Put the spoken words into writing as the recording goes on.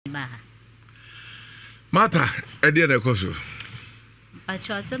ba Mata ede na koso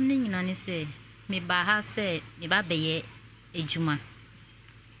pacho asem ni nyina ni se me ba ha se me ba beye ejuma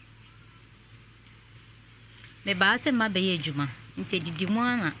me ba se ma beye ejuma nti didi mu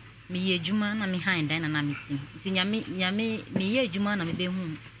ana me ye ejuma na me han dan na me tim nti nyame me ye ejuma na me be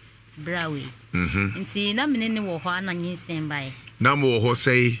hu brawe nti na me ne wo ho ana nyinsen bae na mo ho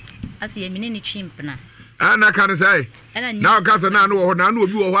sei asi ye me ne twimpna ana kan sai na ka se na no ho na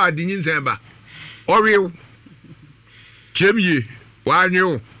obi wo ho adi nyinsen ba orew chemye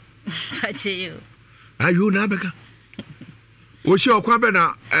wanyo pacheyo ayo na beka o she okwa be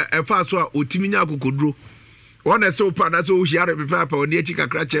na efa so a otimi nya akokoduro wona se opa na so o hiare pepa pa oni echi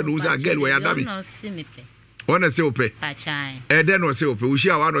kakra che no uza girl we adabi no simepe wona se ope pachai ede no se ope o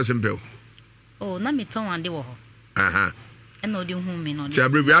hia wa no se mpe oh na me ton ande wo ho aha e no de hu me no se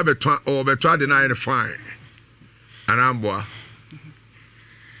abrebi abeto o beto ade na ene fine anamboa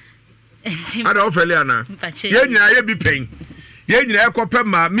ada ofele ana ye nyina ye bi pen ye nyina ekope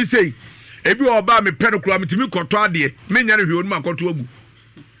ma mi sei ebi oba me pen kura metimi koto ade me nya ne hwe onuma koto agu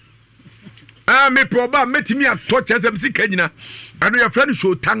me proba metimi ato chese msika nyina anu ya friend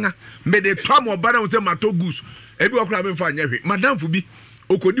show tanga me de to am oba na se mato gus ebi okura me fa nya hwe madam fu bi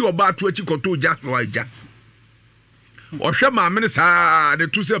okodi oba ato achi koto ja no aja ohwe ma me sa de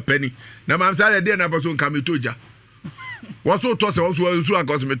tu se pani na ma sa de na paso nka me to ja waso to se waso su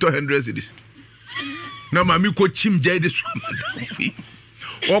anka se me to 100 cedis na ma mi ko chim je de su madam fi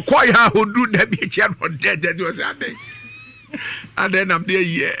okoy ha hodu da bi echi no de o se ade nam de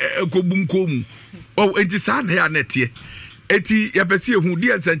ye ekobunkomu o enti sa na ya netie eti ya pese ehu di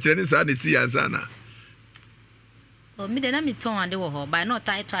ensankyere ne sa na si ya sa na o mi de na mi ton ade wo ho by no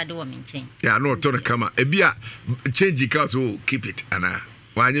title ade wo mi nchen ya no to kama ebia change ka so keep it ana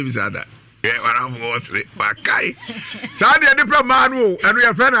wanye bisada wara mo osre bakai sa de de man wo anu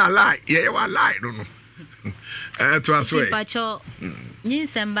ya fe na lie ye wa lie no to aso e pacho nyin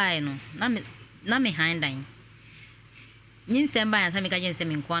sembai no na me handan nyin sembai asa me ka jen se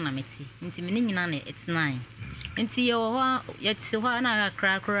me nko na meti nti me nyina na it's 9 nti ye ho ye ti ho na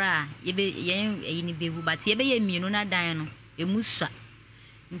kra ye be ye ni behu but ye be ye mienu na dan no emusua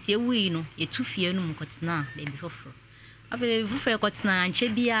nti ewi no ye tu fie no mkotina baby foforo abe foforo kotina nche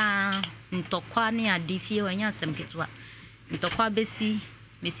bia ntokwa ne ade fie wanya asem ketwa ntokwa besi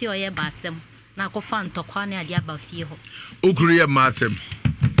mesi oye ba asem na kofa ntokwa ne ade aba fie ho okuru ye ma asem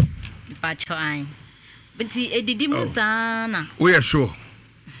pacho ai beti edidi musana we sure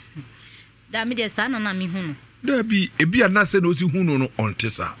da mi de sana na mi hunu da bi ebi anase na osi hunu no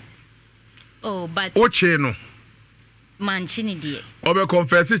ontisa oh but oche no manchini die obe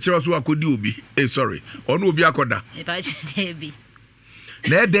confess chiro so akodi obi sorry ono obi akoda e ba che bi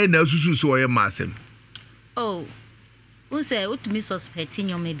na ede na susu so oye ma asem oh unse utumi suspect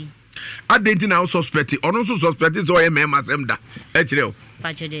nyome bi adenti na suspect ono so suspect so oye ma asem da e kire o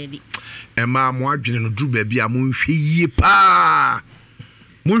ba che de bi e ma mo adwene no duru ba bia mo nhwe yie pa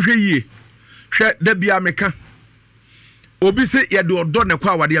mo nhwe yie hwe da bia meka obi se ye de odo ne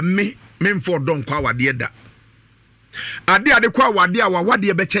kwa wade me mfo odo nkwa wade da ade kwa wade a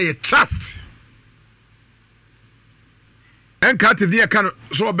wade be che ye trust enka te die kan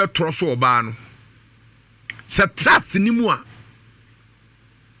so obe toro so oba no se trust ni mu a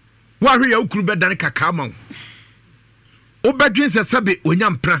wa hwe ya ukuru be dan kaka ma obedwen se sebe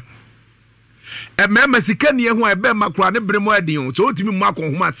onyampra emema sikani ehu ebe makura ne bremu adin so otimi mu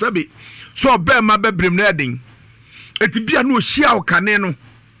akonhoma sebe so obe ma be bremu adin etibia no ohia okane no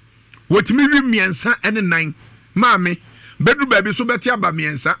wotimi wi miensa ene nan maame bedu baabi so beti aba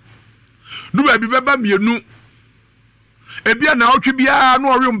miensa du baabi beba mienu ebia na otwe bia no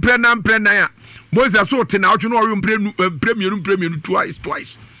owe mpre na ya Moses so te na otwe no owe mpre mienu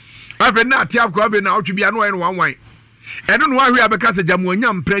twice afa na ati akwa be na otwe bia no owe no wanwan eno no ahwe abeka se jamu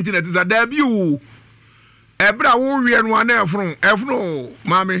onyam prenti na tisa da bi o ebra wo wie no ana efunu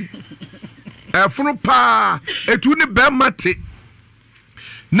maame efunu pa etu ne be mate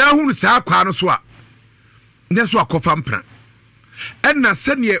na hunu sa akwa no so a ne so akofa mpra enna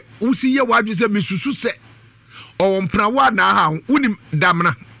se ne usi ye wadwe se misusu se o mpra wa na ha unim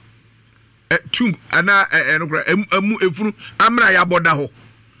damna tum ana enokra emu efunu amra ya boda ho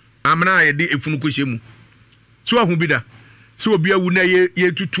amra ye de efunu kohyemu so ahu bida so obi awu na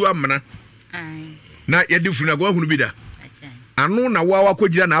ye tutu amna na ye de funu agwa hunu bida anu na wa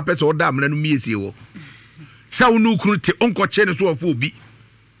akogira na apese oda amna no miesie wo sa unu kunu te onko che ne so ofo obi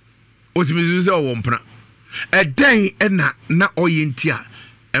otimizu se o mpra eden ena na oyentia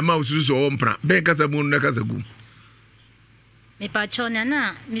ema ususu so o mpra ben kasa mu na kasa gu me pachona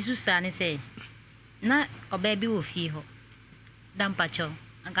na misusa ne se na oba bi wo fie ho dan pacho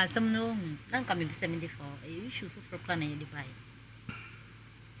anka some no anka me bisa me de for issue for plan e de buy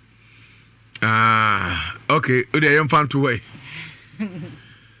okay o de yam fan to way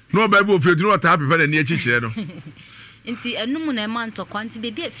no bible of you no ta happy na e chichire no nti enum na ma ntokwa nti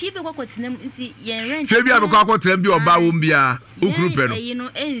bebi fie be kwakotenam nti yen rent fie bi abekwakotenam bi oba wo mbia ukuru pe no eyi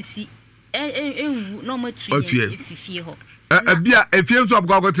no ensi enwu no matu yen fie ho bia efie nso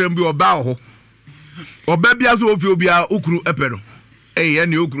abekwakotenam bi oba ho oba bia so ofie obia ukuru epe no ye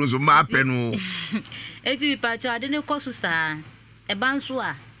ne ukuru so ma pe no eti bi pa cha de ne koso sa e ban so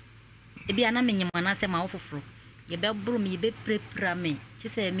a e bia na menyem na se ma wo foforo ye be bro me ye be prepra me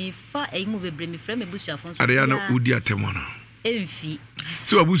chise me fa eyimu bebre me fra me busuafo so ada na udi atemo no emfi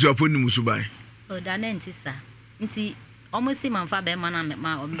se wa busuafo ni musubai o da na nti sa nti omo si manfa be ma na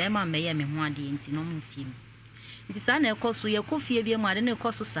be ma me ye me ho ade nti no mo fi nti sa na ekoso ye kofie bi mu ade na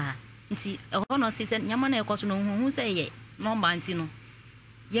ekoso sa nti eho no se nyama na ekoso no hu se ye no mba nti no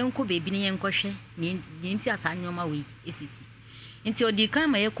yenko bebi ni yenkohwe ni nti asa nyoma we esisi nti odi kan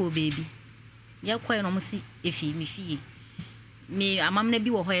ma ye ko bebi ye koy no mo si efi mi fie me amamna bi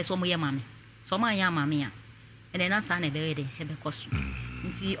wo hoye so mo ye mame so ma anya mame ya ene na sa na be de hebe koso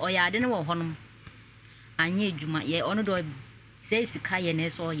nti oya ade ne wo honom anya edwuma ye ono do say sika ye na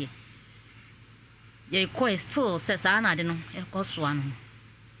so ye ye koy still se sa na ade no e koso anu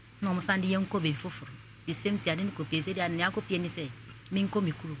no mo sande ye nko be foforo the same thing ade ne ko pese de ane akopie ni se me nko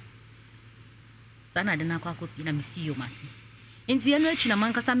me kuro sa na ade na akopie na me si yo mate nti eno achi na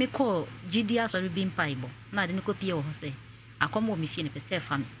mankasa me ko gidia so bi mpaibo na ade ne kopie wo ho se akomo mi fie ne pese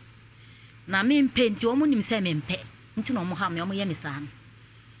fa me na me mpe nti omo nim se me mpe nti no mo ha me omo ye me sa no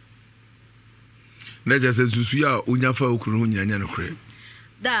na je se susu ya onya fa okuru ho nyanya no kure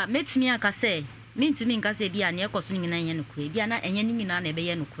da metumi aka se me ntumi nka se bia na ekoso nyina nya no kure bia na enye nyina na ebe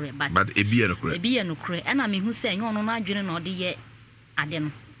ye no kure but ebi ye no kure e na me hu se enye ono na adwene na ode ye ade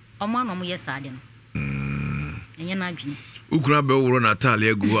no omo ana mo ye sa ade no enye na adwene ukura be woro na tale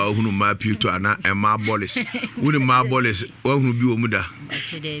egu a hunu ma pieto ana e ma abolish woni ma abolish wa hunu bi wo muda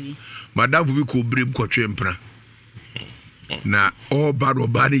madafu bi ko brem ko twempra na o baro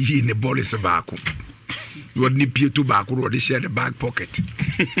bari yi ne bolis baako wodi pieto baako ro de share the back pocket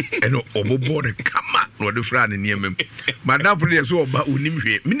eno obobo de kama ro de fra ne niemem madafu de so oba onim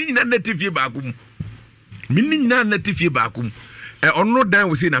hwe mini nyina natifie baako mu mini nyina natifie baako mu ono dan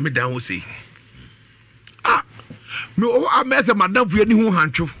wo sei na me dan wo sei me o amese madam fu ani hu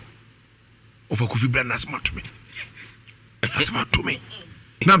hantwo ofa kofi bra na smart to me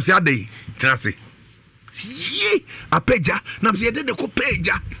nam se adai trase ye apeja nam se de ko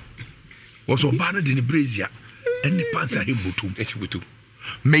peja wo so ba na de ne brazia eni pansa he botum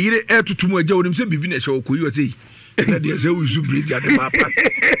me yire etutum agya wonim se bibi na hye okoyi o sei na de se wo su brazia de ma pass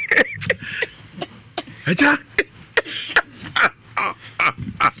acha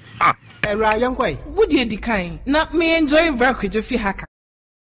Era yankwai would you decline not me enjoy breakfast if you hack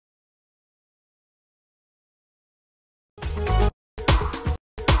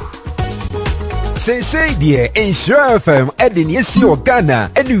say dear Insure FM Edin yesi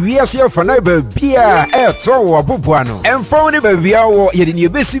Ghana and we are here for neighbor beer to Wabuano and found it baby our yedin ye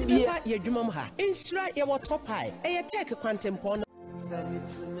besi bia ye dwumam ha Insure ye wo top high e take quantum pon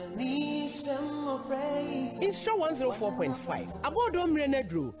Insure 104.5 abodo mre na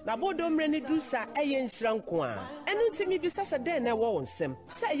dru na abodo mre ne dru sa eye nsira nko a enu ntimi bi sasa den na wo nsem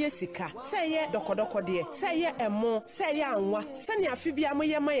sa ye sika sa ye dokodoko de sa ye emo sa ye anwa sa ne afi bia mo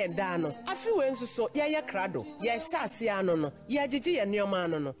ye maye da no afi we nsuso ye krado ye sha ase ano no ye agigi ye neoma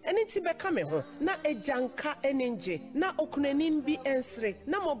ano no eni ti be ka me ho na ejanka eninje na okunanim bi ensre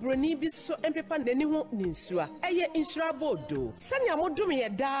na mobroni bi so empepa nani ho ninsua eye insura bodo sa ne amodum ye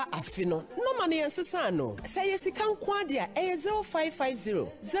da afi no no mane ensesa no say yesika nkwa dia 0550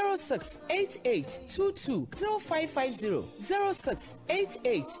 068822 0550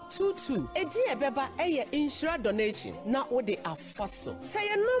 068822 edi ebeba eye insure donation na wode afaso say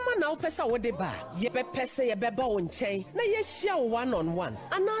normal na opesa wode ba ye be pese ye beba wo nchen na ye hia one on one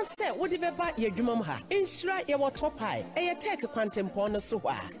ana say wode beba ye dwumam ha insure ye wo top high eye take quantempo no so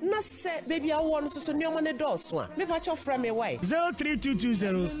ha na say baby awo no so neoma ne doso a me ba cho fra me why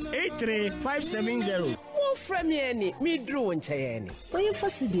 03220-83570. Wo fra me ani me dru wo nche ani oyin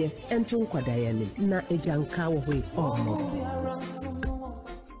faside ento nkwada ya ni na ejanka wo hwe omo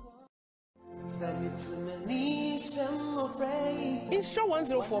Insure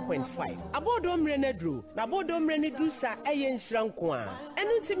 104.5 abodo mre na dru na abodo mre ne dru sa eye nsira nko a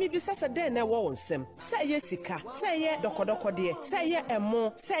enu ntimi bi sasa den na wo nsem sa ye sika sa ye dokodoko de sa ye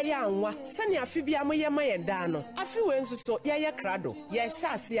emo sa ye anwa sa ne afi bia mo ye maye da no afi we nsuso ye krado ye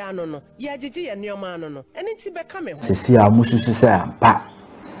sha ase ano no ye agigi ye neoma ano no enu nti be ka me ho sisi a mususu sa ampa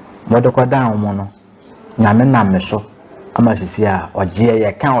modoko down mono na me na me so ama sisi a ogie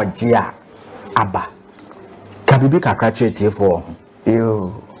ye kan ogie a aba ka bibi kakra chete for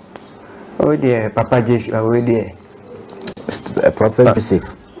yo oh dear Papa Jesus oh dear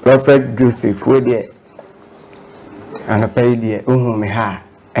Prophet Joseph oh dear ana pay dear me ha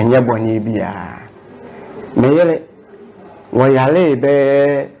enye boni bia me yele wo yale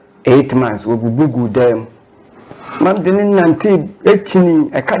be 8 months wo bubugu dem mam dinin nanti etini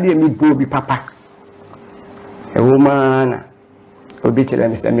ekade mi bobi papa e woman obi tele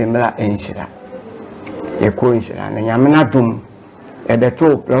mi se me mra enshira e ko enshira na nyamena dum e de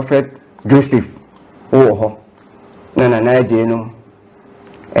to Prophet Joseph ho na je no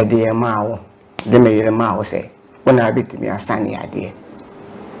e de ma wo de me yire ma wo se wona bitimi asane ade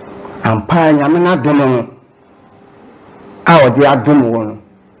ampa nyamena dum no a odi adum wo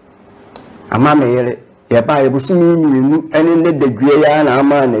ama me yire ya ba ebusumi mienu ene ne dadwie ya na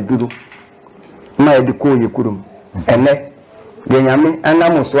ama na duru ma e de ko yekurum ene de nyame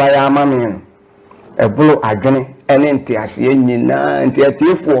anamuso ya ama me no ebulu adwene ene ntiase nyina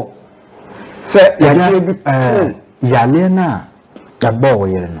ntiatiefo se ya bi yale na ya bo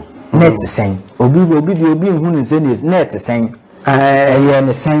yere no net sen obi hu ni se net sen eye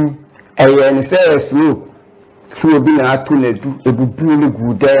ne sen eye ne se so obi na atu na du ebubu ne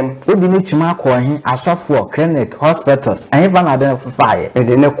gudem obi ne chima akọ hin asofo clinic hospitals ayin ba na den fafaye e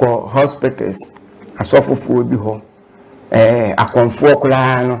de ne ko hospitals asofo obi ho akonfo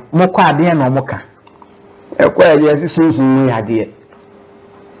kula no mo kwa ade na mo ka e kwa ye si sunsun ya de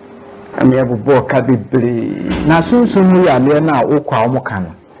ami abubo ka bebre na sunsun ya le na okwa mo ka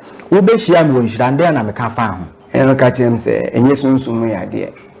no wo be hia me wonhira nde na me ka fa ho e ka chem se enye sunsun ya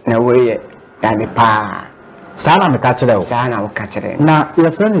de na we ye ya ne pa sana me ka kire o sana o ka kire na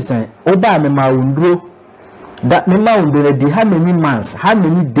your friend is saying oba me ma wundro that me ma wundro di how many months how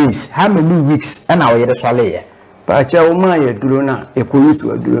many days how many weeks and our yere swale ye pa cha o ma ye duro na e ko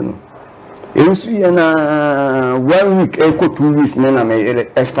yusu aduro no e su ye na 1 week e ko 2 weeks na me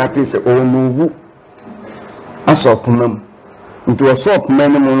yere start se o move asop mam nti o sop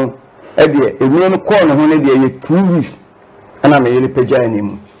mam no e de e no ko no ho ne de ye 2 weeks ana me yere peja ni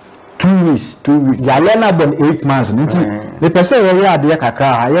mu 2 weeks yale na bon 8 months nti the person we ade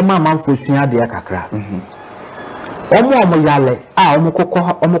kakra ha ye mama mfosua ade kakra omo yale a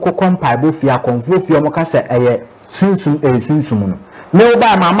omo kokko mpa bo fia konfo fia omo ka se eye sunsum no me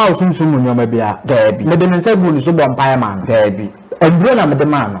oba mama o sunsum no ma bia dabi me de nse gu ni so bo mpa ma no dabi endro na me de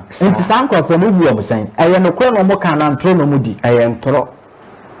ma no nti sankrofo no gu omo sen eye no kro no mo ka na ntro no mudi eye ntro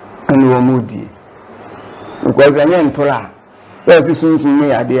anu o mudi because anye ntora we fi sunsum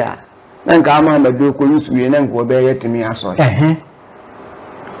ya de a nka ama mado ko yusuye na nko be yetimi aso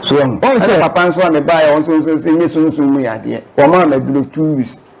so on se papa nso me ba ya on so se ni sunsun mu ya de o ma mado 2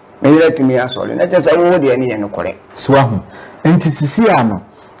 weeks me yetimi aso le na je se wo de ni ye no kore so ahu enti sisi ano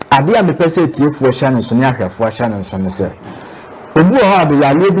ade a me pese tiefo hya no so ne ahwefo hya no so ne se obu o ha de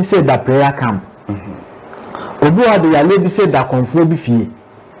ya le bi se da prayer camp obu o de ya le bi se da konfo bi fie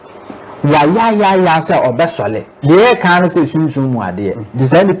ya se obesole de kan se sunsun mu ade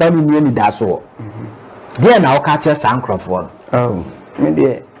design the time ni da so de na o ka che sankrofo oh me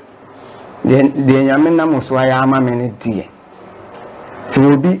de nyame na muso ya ama me ne die se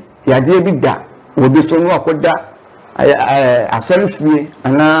obi ya de bi da obi so no akoda asori fie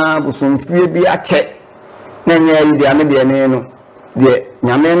ana busun fie bi ache na nya yi de ame de ne no de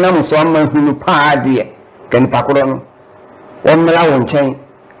nyame na muso ama hunu pa de kan pakoro no wonmela won chen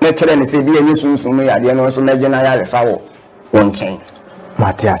na chere ne se bi enye sunsun ya de no so na gena ya le sawo won chen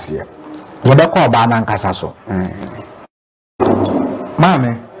Matias ye woda ko ba na nkasa so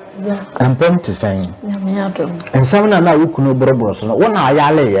mame ampem te sen nyame adom ensam na wukunu boroboro so no wona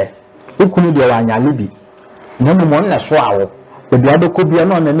ayale ye wukunu de wanyale bi no mo na so awo ebi adoko bia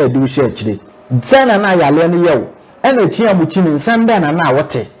no na edi hye akire sen na ayale ne yewo ena chia mu chimi nsam da na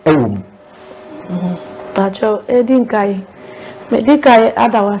wote ewo pacho edin kai medikai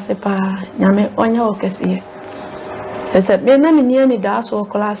adawase pa nyame onya okese ese me na me ni da so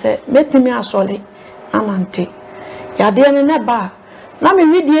kola se metimi asole amante yade ne ba na me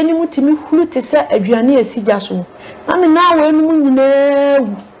widie ni mutimi hulu te se aduane esija so na me na we nu nyina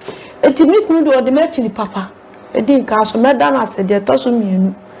wu etimi kunu do de machili papa edin ka so meda na se de to so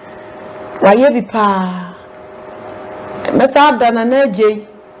mienu waye bi pa mesa dana na je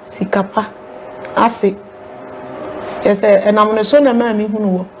sikapa ase yes enamune so na ma mi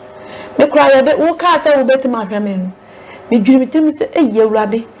hunu wo me kra ye de wo ka se wo betima ahwa me no me dwiri mitimi se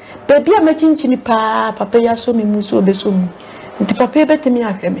eyewrade baby a machinchini pa papa ya so me muso obeso mu nti papa betimi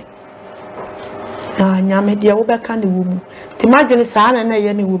ahwa me nyame dia wo beka ne wo mu ti madwene saa na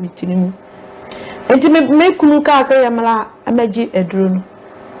ye ne wo mi tini mu enti me kunu ka se ye mala amaji eduro no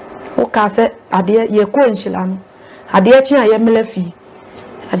wo ka se ade ye ko nshila no ade chi ye mela fi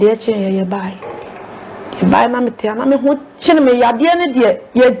ade chi ye bai na me tia na me ho chi ne me yade ne de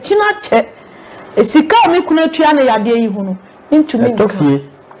ye china che esika me kunu atua na yade yi hu no ntumi tofie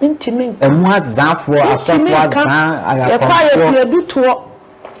ntumi emu azafo asafo azan ya kwa ye fi eduto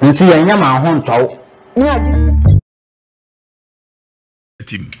nti ye nyama ho ntwawo ni aji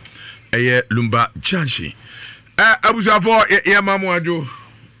team Lumba Chanshi abusafo ye mamu ajo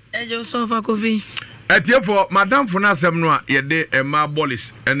ejo sofa kofi etiefo madam fo na asem no a ye de ema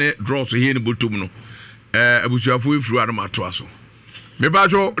bolis ene draw so here ni botum no abusafo ifuru adamato aso me ba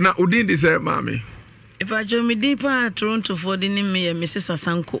jo na udin di se mami if I join me deeper Toronto for the name Mrs.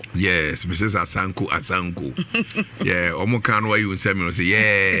 Asanko. Yes, Mrs. Asanko. Yeah, omo kan wa you say me say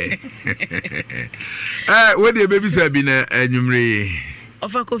yeah. Where the baby say be na anwumre.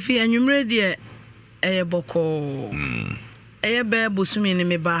 Ofa kofi anwumre de boko. Be bosumi ne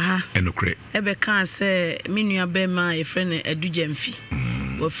me ba ha. Enokre. Be kan say me nua be ma e friend Adujamfi.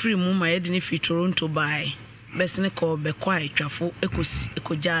 Wo free mu ma ye de ne fi Toronto bai. Besne ko be kwa etwafo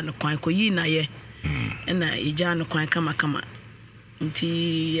ekoja no kwan ko yi na ye. Na ija no kwan kama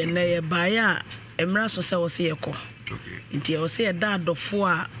nti ene ye baya emra so se wo se ye ko nti wo se ye da adofo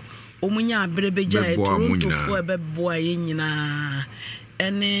a omunya abrebeja e Toronto fo e beboa ye nyina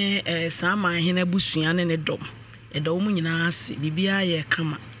ene sama hena busua ne dom e da omunyina ase bibia ye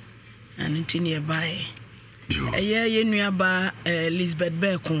kama nti ne ye baye ye nua ba Elizabeth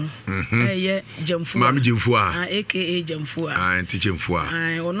Bekon ye Jamfu mami Jamfu aka Jamfu nti Jamfu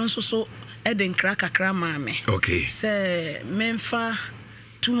ono so Eden kakra mame. Okay. Say memfa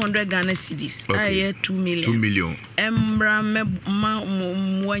 200 Ghana cedis. Aye 2 million. 2 million. Embra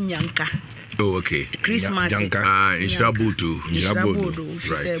mwanyanka. Oh okay. Christmas. Inshabutu. Inshabutu.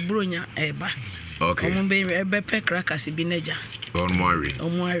 Say bronya eba. Okay. Ombe ebe pekra kasi bineja. Onwari.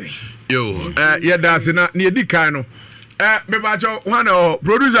 Yo, ye dance na ne di kan no. Me ba cho wana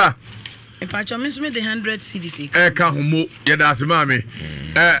producer. Epacho me the 100 cedis. Ka homo ye dance mame.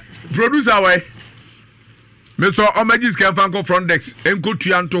 Producer way me so omagis kan fanko front desk enko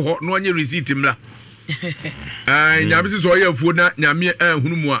tuanto ho no anye receipt mla nyame so ye afuo na nyame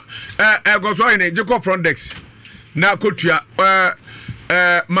ahunu mu a go so ene je ko front desk na kotua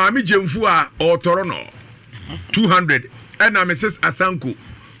maami Jamfu a otoro no 200 na Mrs. Asanko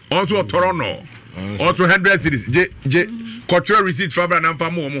also otoro no also 100 cities je cultural receipt for na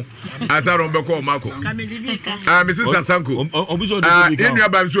mfa mo asaro be ko mako Mrs. Asanko enu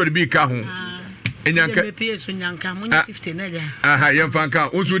aba so de bi ka ho enyanka me PS nyanka mo 50 na ja yem fanka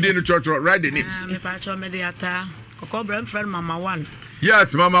unsu di no church right the names me pa cho me de ata kokobra friend mama 1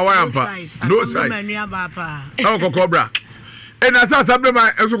 yes mama 1 ampa no size no manu aba pa kokobra ena sa sabre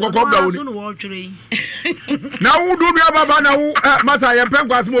ma enso kokobra woni so no wo twere na wo do bi aba na wo masa ye pen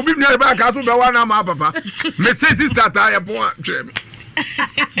kwase mo bi nua ba ka so be wa na ma papa me say sister ta ye pon twere me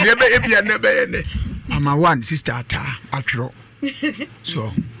ye be ebia ne be ne mama 1 sister ta atwero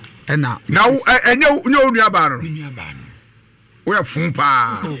so ena na wo enye nua ba no wo ye fun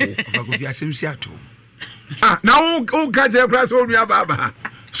pa ba go fi asemsi ato na wo ka je kra so nua ba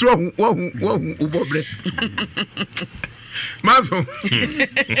so wo ubobre maso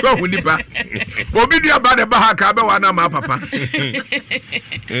ko huni ba obi dia ba de ba ha ka be wa na ma papa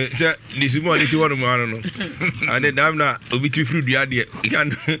je lisimo ali ti wonu ma no ane dam na obi ti fru dua de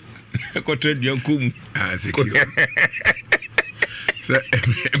yan ko tre dua nkum secure se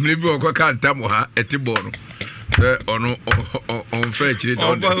me bi o ko kan tam ha etibo no se ono on fe chiri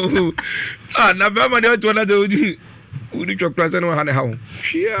don na ba ma de to na de odi udi chokra se no ha ne ha ho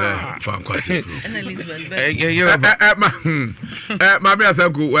fan kwase ma me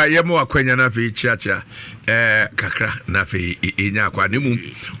Asanko ye mo akwanya na fe chiacha kakra na fe enya akwa ne mu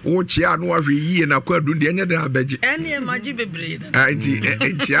wo chia no ahwe yie na kwa du de enya da abaji ene maji bebre da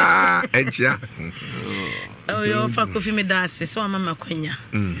enchia yo fa kofi me da ase so mama kwanya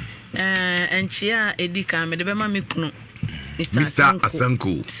enchia edika me de be ma me kunu Mr.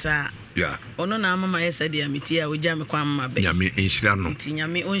 Asanko sa yeah ono na mama yesa dia meti a oja me kwa mama be nyame enhira no nti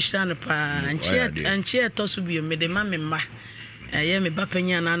nyame onhira no pa anchia toso bio me de ma me ma ye me ba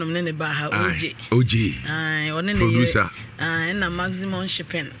panya na anom ne ba ha oje one ne producer na maximum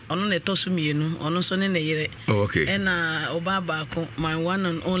shipping ono ne toso mienu ono so ne yere okay na obaba ko my one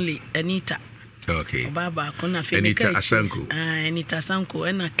and only Anita okay obaba ko na fe Anita Asanko Anita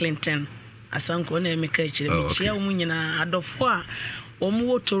Asanko na Clinton Asanko na emeka chire me chia wo nyina adofo a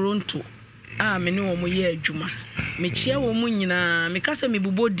wo Toronto me ne wo ye adwuma me chia wo nyina me kasa me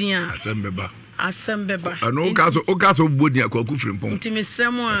bubodin a asembeba asembeba ano okaso bodi akwaku frimpon nti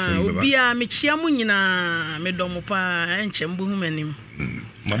mesrɛ mu a obi a mechia mu nyina medɔmo pa enche mbuhu manim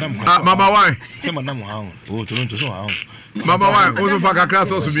mama why se madam ha o Toronto so ha mama why o fa kakra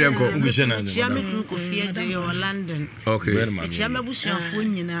so so bienko mechia me kun Kofi Agye o London okay mechia mabusuafo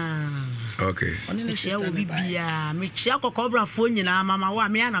nyina okay oni ne sia obi bia mechia kokobra fo nyina mama wa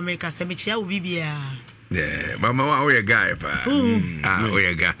me ana me ka se mechia obi bia. Yeah, mama wa oye guy pa.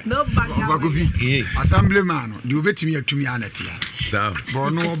 Oye guy. No Kofi. Assemblyman, di obetimi atumi anatia. So.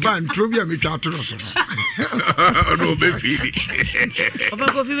 But no ban trobia me twa to so. No be fili.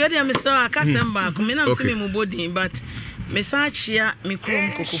 Kofi we dia Mr. Akasemba, ko me na se me mubodi but me saachia me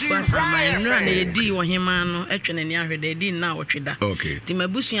krom kokofu asama nra na yedi wo hema no etwene ne ahwede yedi na wotweda. Okay. Ti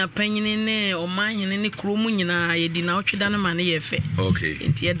mabusua panyine ne omanhene ne krom nyina yedi na wotweda na ma ne yefe. Okay.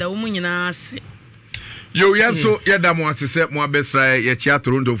 Nti yeda wo nyina ase. Yo so yeda mo asese mo abesra ye chia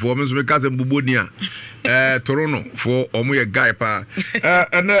Toronto for me so me kaze mbuboni a Toronto for omo ye guy pa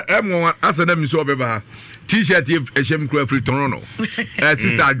na emo asena mi so obeba t-shirt e shem kura free Toronto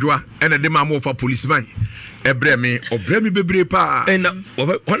sister adwa na de ma mo for policeman ebre mi bebre pa na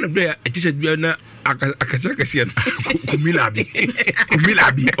one bre t-shirt bi na akasha kasian kumilabi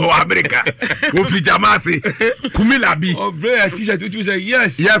o America wo fi jamasi kumilabi o bre t-shirt you say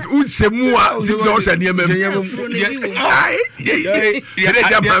yes unsemua ti so sha ne mem ye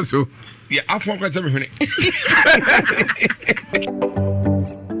jamanso ya afọ kwa tse me hwene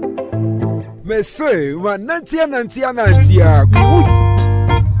Mese wa nantia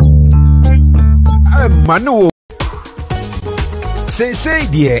manu Say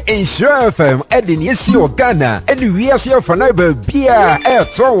dear, Insure FM, Edin Yesi or Ghana, and we are here for Neighbor Bia, Air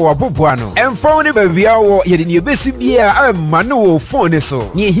Tower Bubuano, and found a baby hour in your basic beer, and Manu phone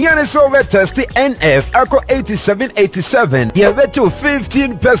so. Ye hear so test NF, Ako 8787, ye bet to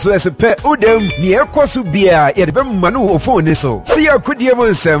 15 pesos per udem, near Kosu beer, yet Manu phone so. See a good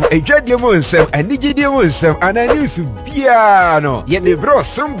yamonsem, a dread yamonsem, and Niji yamonsem, and I knew to piano, yet they brought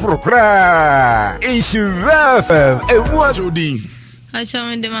some procra. Insure FM, and what you do? I told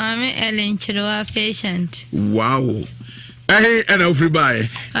me the mommy Ellen Chiroa patient. Wow. Hey, and I'll free by.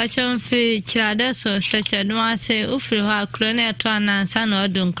 I told free Chilada so such a no say Ufri ha crone to an son or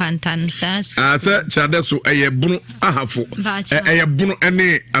dun cantan says. I said Chadaso a bunu ahafo. A bunu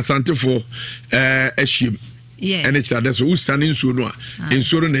any asante for a ship. Yeah. And it's Chadaso who's standing so no in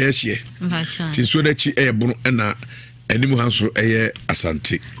so na year. Tinso that chi a bunu and a animahanso a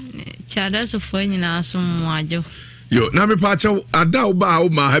asante. Chadaso for in our some wajo. Yo na me pa chaw ada oba o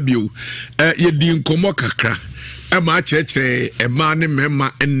ma ha bio ye di nkomo kakra e ma cheche e ma ne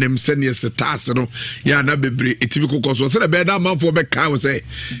mema ennem se ne stars no ya na bebre etibi kokoso se na be da manfo be ka wo se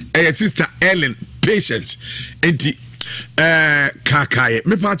e sister Ellen Patience enti kakaye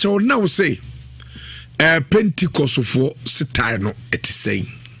me pa chaw na wo se Pentecost for style no etisei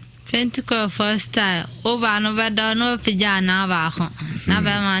Pentecost for style over no bedo no fija na ba ho na be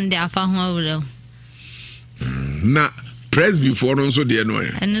man de afa ho awro na press before also the no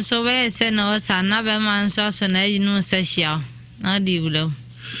and so we say no sa na be man so na yinu sessia na di wulo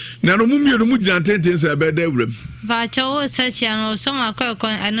na no mumie no mu gina tenten se be da wuram va cho sessia no so ma ko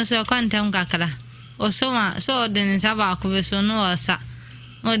eno so kwantem kakra o so ma so de ni sa ba ko be so no osa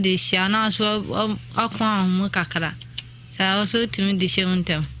o de sia na so akwa mu kakra sa o so timi di she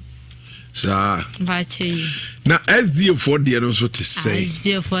untem sa va chi na SDA for the no so to say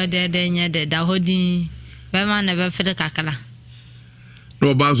SDA for the nya de da hodin Bema never fed kakala.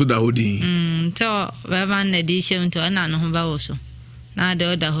 No banzo da hodi. So Bema ne di shem to ana no ba woso. Na de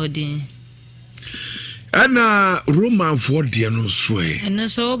oda hodi. Ana Roman for the no swe. Eno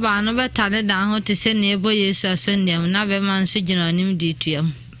so ba no betale dan ho te se ne ebo Yesu asondem na Bema nso gina onim di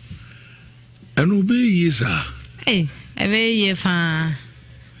tuam. Eno be yesa. Ebe ye fa.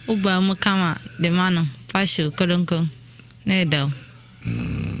 Uba mu kama de mano pasho kolonko. Ne do.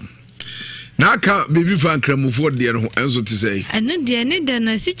 Naka baby fan kramufo de no enso te sei anu de ne de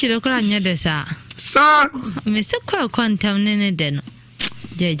na si kire kora nya de sa me se kwa kwantem ne de no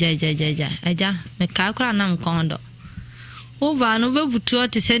ja aja me ka kora na nkondo over no be butu o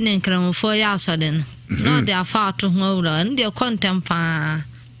te se ne kramufo ya so de no no de afa to ho wura ne de kwantem pa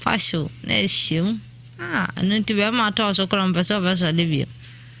fasho na shim anu ti be ma to so kora mbe so de bi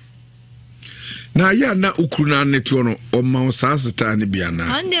na ya na ukruna neto no o ma sansita ne bia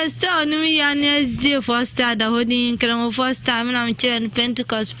na understand no ya na SDA first star da hodin kran first time na mchire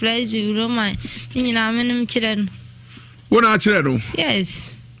Pentecost praise Roman nyina menim chire no wona chire no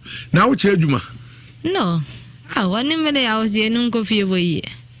yes na wo chire djuma no wani mere ya ozie nu nko fie boye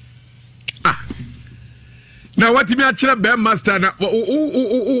na watimi akyerɛ bɛn master na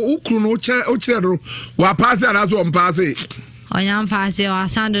o kru no o kyerɛ do wa pass ana so on pass Onyam pass o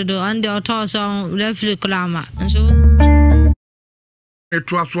asando do ande oto so refli klama nso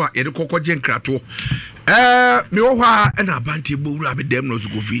eto aso a yɛde kokɔgye nkrato me wo hɔ a na abante bowura me dem no so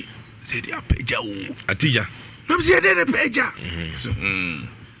gofi sɛ de apagya wo atija na me sɛ de apagya so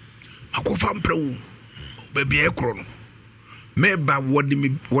akɔfa mpra wo baabi ekro no me ba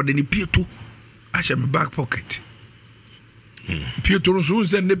wode ni pieto ahyɛ me back pocket pieto no so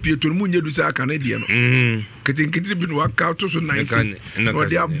sɛ ne pieto no munye du sɛ aka na die no ketinketi bi no waka to so 90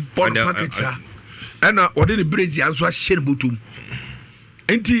 wode abɔ packet ana wode ni brezi anso ahyɛ ne botom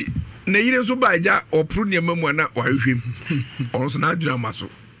enti na yire so ba agya opro ne mamu na wahwehwem on so na adwira maso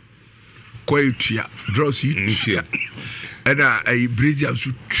koi tua draws you tua ana ai brezi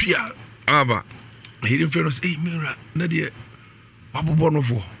anso tua aba yire fe no say mira na de wabobo no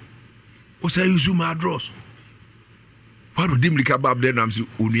fo o say use my draws wado dimlika bab de nam si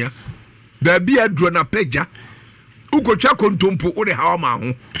onua ba bia dro na pagya ukotwa kontompo o de hawa ma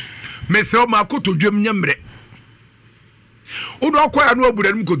ho mesɛ ma kotodwem nyamre Udo akwaya no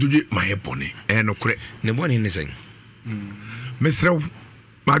abura nim kotodwe ma yebone no kure ne bone ne sen mesrew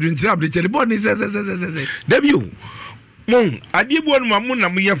ma dwentire abde chele bone se dabio mon ade bu no mamu na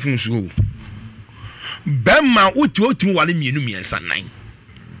mo yefunso bemma otimi wale mienu miensa nan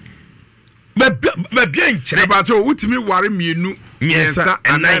ba bia nkyere ba to utimi ware mienu miensa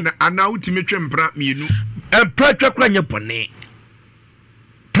ana utimi twempra mienu empratwa kura nye bone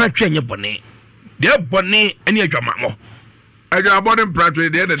pratwa nye bone de bone ene adwamamo Aja abode mpratwe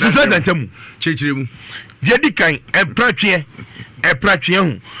de na so dantamu chechire mu je dikan epratwe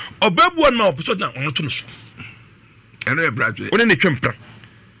hu obabu on ma opuso dan on to no so eno epratwe one ne twempra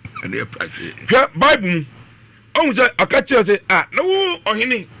eno epratwe je bible mu on say akache say na wo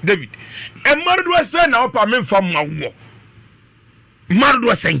ohene David e marudo say na opa me mfa ma wo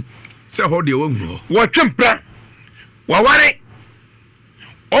marudo say ho de wo hu wo twempra wa ware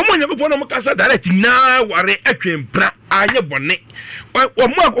omo nyakopɔ no mokasa direct na ware atwempra anye bɔne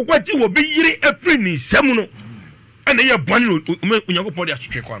omo akokwati wo bi yiri afri ni nsam no ana ye bɔne no nyakopɔ de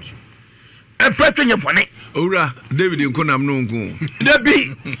asotwe kwan so empatwe nye bɔne owura David nkonam no nko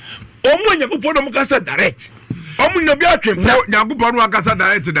dabi omo nyakopɔ no mokasa direct omo no bi atwempra nyakopɔ no akasa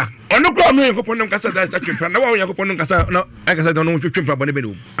direct da ono kɔ no nyakopɔ no mokasa direct atwempra na wa nyakopɔ no kasa na akasa no twempra bɔne be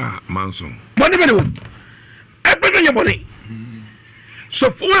no manso bɔne be no empatwe nye bɔne so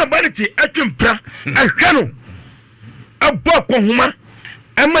for ability atwempra ahwa no abɔ kohoma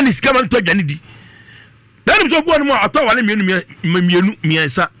ɛma ni sika man to adwane di dan so go no mo atɔ wale mienu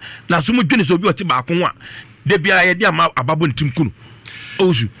miensa na so mo dwene so bi ɔte ba ko a de bia ye de ama ababo ntim kunu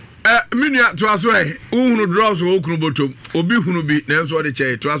osu minua to aso uhunu draws wo kunu botom obi hunu bi na enso de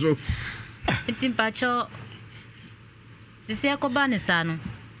chei to aso ntimpacho sisi akoba ne sa no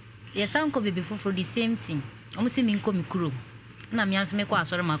yesanko bebe foforo the same thing omo se mi nko mi kuro na me anso me kwa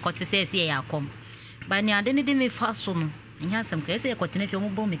asore ma kote se ese ya akom ba ni ade ne de me fa so no nya asem ka ese ya kote ne fe mo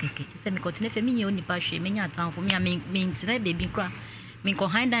bo me keke se me kote ne fe me nya oni pa hwe me nya atanfo me ntire bebi kra me ko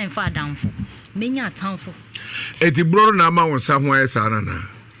hinda en fa danfo me nya atanfo eti bro na ma won sa ho aye sa na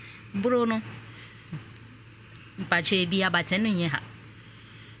bro no mpache bi abate no nye ha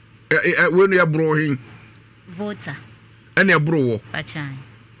we no ya bro hin voter ene bro wo pachan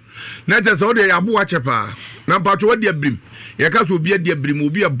na te so de ya bo achepa na mpacho wo de abrim ye ka so obi de abrim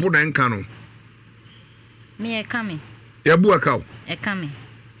obi abo na nka no me e kame ya bo aka o e kame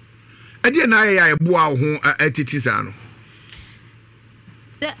ade na ya bo a ho atiti sa no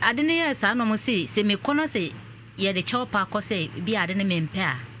se ade ne ya sa no mo se me kono se ye de chopa ko se bi ade ne me mpe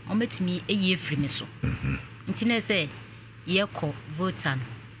a o metumi eye free me so nti na se ye ko voter no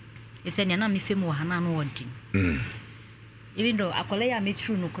e se ne na me femu wa hana no wodi even though akola ya me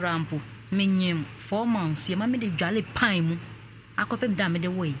true no krampo menyem 4 months ye ma me de dwale pan mu akopem da me de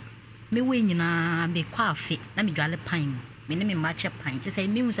we nyina be kwa afi na me dwale pan mu me ne me match pan je say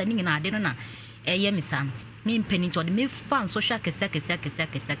me hu sa ni nyina ade no na eye me sam me mpani to de me fan social kesa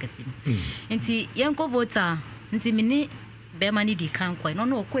nti yenko voter nti me ni be ma ni di kan kwa no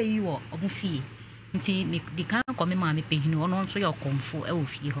no kwa yi wo obufie nti me di kan kwa me ma me pehinu ono nso ye okomfo e wo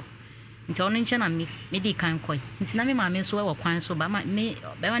fie ho nti ono nche na me di kan kwa nti na me ma me so e wo kwan so ba ma me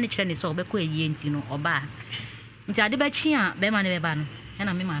be ma ni kire ni so obekọ eyi nti no oba nti ade ba chi a be ma ne be ba no e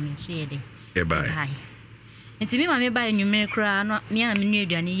na me ma me so ye de e ba nti me ma me ba enwume kra no me na me nu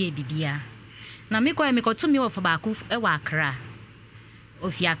aduane ye bibia na me kwa me koto me wo fa ba ku e wa akra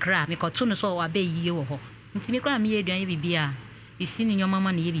ofi akra me koto no so wa ba yiye wo ho nti me kwa me ye aduane bibia isi ni nyoma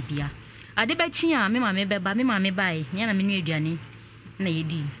ma na ye bibia ade ba chi a me ma me be ba me ma me ba e me na me nu aduane na ye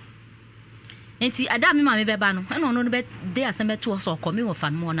di enti ada me ma me beba no na ono no be de asem to so ko me wo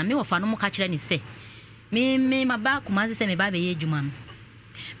fa no na me wo fa no mo ka kire ni se me ma ba kuma se me ba be ye adwuma no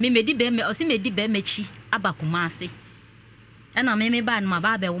me medi be me o se medi be machi aba kuma ase na me ba no ma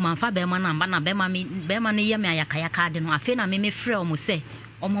ba be wo ma fa be ma na ba be ma ne ye me ayakaya ka de no afi na me frɛ o mo se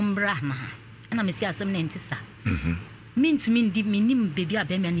o mo mbra na me si asem na ntisa mintumi ndi minim bebi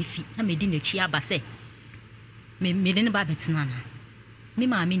abema ne fi na medi na chi aba se me de ne ba betina na me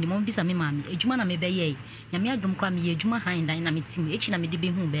ma me ni mo bisa me ma me adwuma na me be ye nya me adwum kra me ye adwuma han dan na me tim echi na me de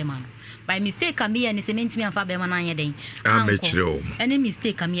be hu be ma no by mistake am ye ne se mentimi afa be ma na anye den me chiro any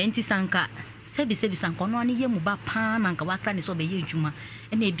mistake am ye nti sanka sebi sanka no ane ye mu ba pa na nka wakra ne so be ye adwuma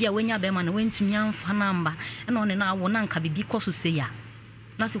na e bia wanya be ma na wentumi amfa namba na one na awo na nka bibi koso se ya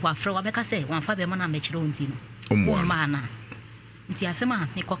na se kwa fra wa be ka se wan fa be ma na me chiro nti no o ma na nti asema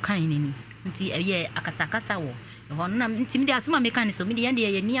me ko kan ni nti ye akasakasa wo ho na nti me de asema me kan so me de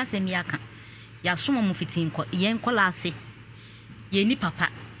ye ni asem ya ka ya soma mu fitin ko ye nkola ase ye ni papa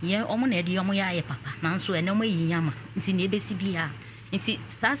ye omo na de omo ya ye papa na nso ene mo yi nyama nti na ebesi bia nti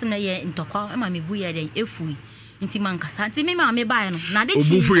sasem na ye ntokwa ma me bu ye de efui nti man kasa nti me ma me bae no na de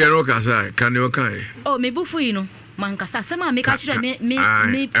chi obufu ye no kasa kan o kan o me bufu yi no man kasa sema me ka kire me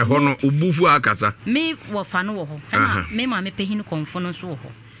ho no obufu akasa me wo fa no wo ho na me ma me pehin konfo no so wo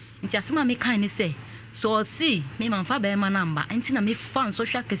ho nti asema me kan ni se so si me man fa be ma namba nti na me fan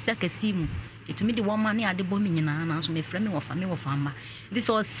social kesi mu etumi de woma ne ade bo mi nyina na so me frɛ me wo fa mba nti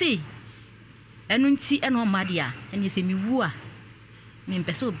so si enu nti eno ma dia ene se mi wu a me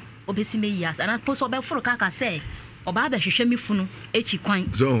mpese obesi me yas ana poso be foro kaka se oba ba hwehwe mi funu echi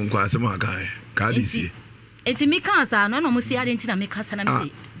kwan so nkwa asema kan ka di si enti mi kan sa no mo si ade nti na me kasa na me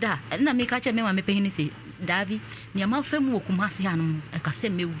se da na me ka che me ma me pehin se Davi ni ama fam wo kuma se anu e ka se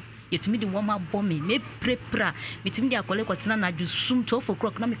mewu yetumi de woma bɔ me prepra metumi de akole kɔtena na dwusum 12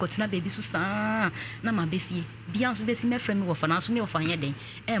 o'clock na me kɔtena baby so saa na ma befie bia so besi me frɛ me wo fa na so me wo fa nyɛ den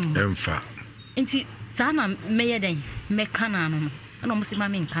emfa enti saa na me yɛ den me kana no na mo se ma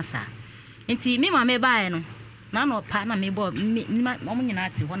me nka saa enti me ma me bae no na no pa na me bɔ mo nyina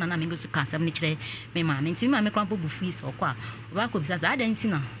ate hɔ na me go so ka asɛm ne kyerɛ me ma me enti me ma me krampo bufu so kɔ a ba kɔ bisa saa den enti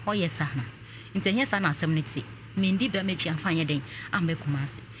na hɔ yɛ saa na enti nyɛ saa na asɛm ne te me ndi ba me chi amfa nyɛ den ambe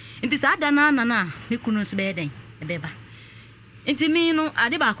kumase nti saa da na me kunu so be den e beba nti mi no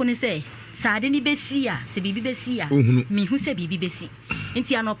ade ba ko ne se saa de ni besi a se bibi besi a mi hu se bibi besi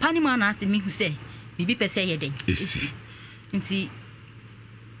nti anopa ni ma na se mi hu se bibi pese ye den nti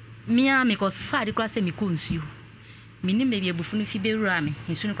mi a me ko fa de kra se mi ko nsuo mi ni me bi ebufu no fi bewura me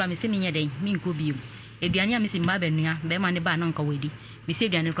nsuo no kra me se mi nye den mi nko biom eduane a me se mba banua be ma ne ba na nka wadi me se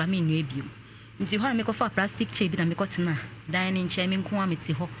eduane kra me nua biom nti ho me ko fa plastic chair bi na me ko tena dining chair me nko a me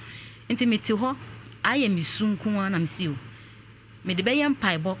ti ho nti me ti ho aye me su nko a na me si o me de be yam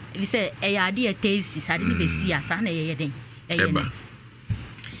paibo bi se e ya ade e tesi sa de be si a sa na ye den e ye ni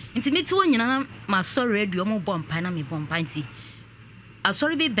nti me ti wo nyina ma so radio mo bom pa na me bom pa nti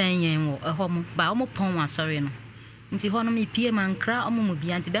asori bi ben yen wo e ho mo ba o mo pon asori no nti ho no me pie man kra o mo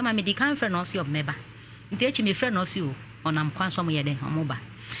bia nti be ma me di kan friend no so meba nti echi me friend no so onam kwan so mo ye den o mo ba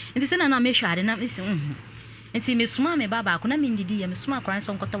nti se na me hwade na me se nti me suma me baba ko na me ndidi ya me suma kran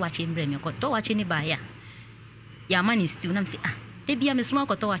so nkoto wache mbre me nkoto wache ni ba ya mani stew na me se e bia me suma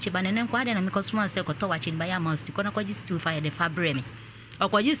nkoto wache ba ne nkwa de na me ko suma se nkoto wache ni ba ya ma stew ko na kwaji stew fa ya de fa bre me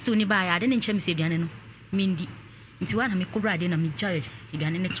okwaji stew ni ba ya de ne nche me se duane no me ndi nti wa na me kobra de na me jare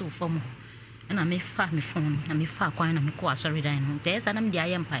duane ne to fo mo na me fa me phone na me fa kwan na me ko asori dan no nti esa na me di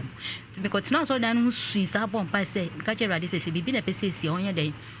ayem pai nti me ko tina asori dan no su sa bom pai se ka che rade se bibi na pese si onye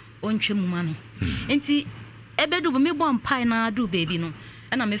den ontwe mu mame nti ebedu me bom pai na do baby no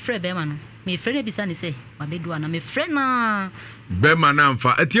na me frɛ be ma no me frɛ bi sa ne se wa bedu ana me frɛ na be ma na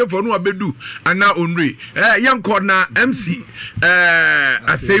mfa atiefo no abedu ana onre yanko na MC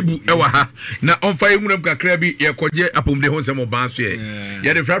asebu ewa ha na onfa yemunam kakra bi ye koje apomde ho nsɛm ba so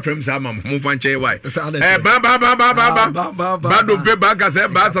ye de frafrem sa mam mo fa nche wai ba do be ba ka se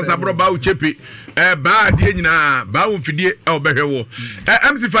ba sasabro ba uchepi ba die nyina ba wo fidie e obehwe wo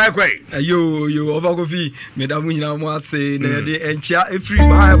MC fa kwai yo over coffee medamu nyina mo ase na de enchia free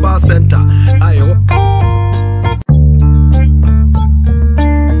ba center ayo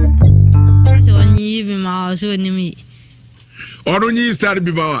so nimi Onyi star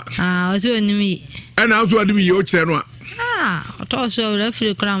bi bawa so nimi ana so adimi yo kire no to so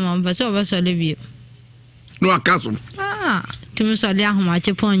refri krama ba so ba so le bi no akaso tumi so le ahoma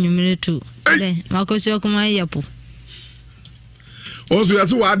che pon nyumire tu le makoso kuma yapo oso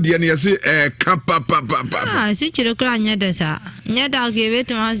yaso wa de ne yase ka pa si kire kra nya de sa nya da ke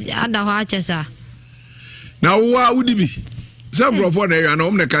betuma ada ho ache sa na wa udibi se brofo na ya na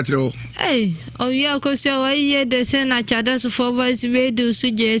omne ka kire ho Hey, oh yeah, cause you are here the same at others for boys we do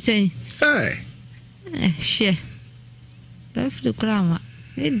suggest saying. Hey. Share. Left the grammar.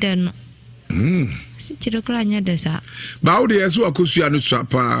 It done. Sit you the crania desa. Bow the as well, cause you are not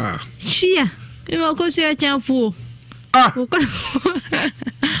swapper. Shia, you are cause you are champu. Ah,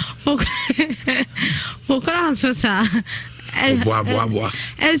 for class, sir. Bois.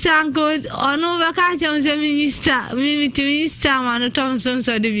 And some good on over cartons and minister, Mimi to Minister, and Thompson,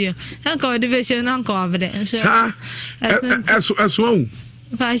 so the view. Uncle division, uncle over there. Sir, as well.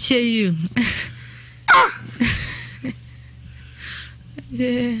 If I share you.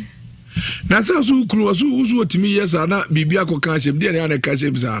 Na sa so kru so otimi yes ana bibia ko ka shem de na ka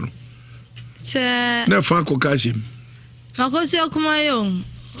shem za no Sir, na fa ko ka shem Makosi okumayo.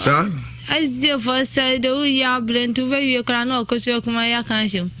 Sir, As the first side, the we are blend to where you can know, because you come my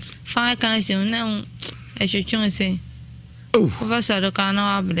can't fine can't now. I should say, oh, over so the can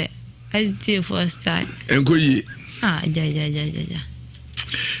know as the first time. enko yi Ja.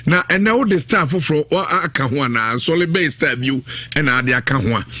 na now the staff for aka ho na so le base star view and ade aka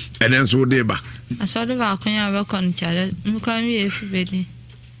ho and then so dey ba I saw the balcony work on each other. You can be everybody.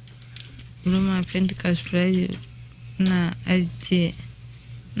 Roma Pentecost prayer. Na as the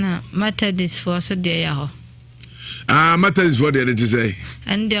na matter this for so there ya ho. Matter is for the to say.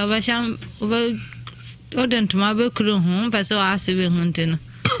 And the oversham over odent to my crew home, but so I see we hunting.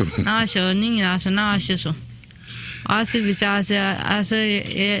 Now show ning as now so. I see besides as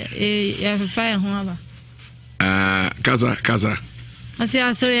a fire home. Kaza. I see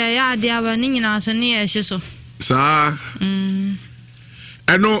I saw ya dear ning as near so. Sir.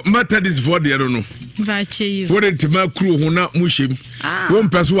 I know matter this for the I don't know. Right you. For the my crew who na mushim. One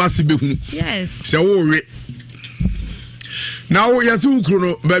person was be hu. Yes. So worry. Now yasu kru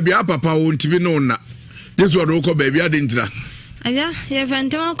no baby papa won't be no na. This what we call baby adintra. Aya, ye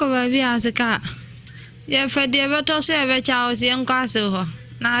fantoma ko baby asaka. Ye fede beto so e be chaos ye nkwaso ho.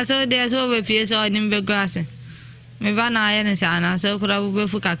 Na so de so be pie so ni be gwase. Me ba na ye ne sa na so kura bu be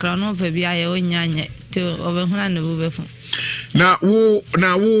fu kakra no pa bia ye onyanye to obehuna ne bu be fu. Na wo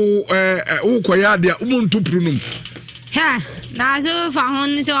kwaya dia umuntu prunum. Ha, na so fa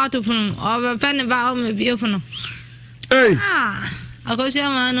hon so atopun o be pen ba o me bie fu no. Hey. Akosia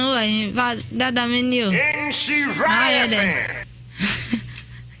ma no wa va dada me ni o.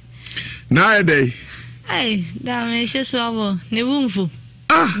 Na day. Hey, da me she so abo ne wumfu.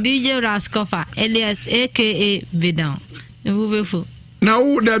 DJ Raskofa, Elias aka Vidan. Ne bu be fu. Na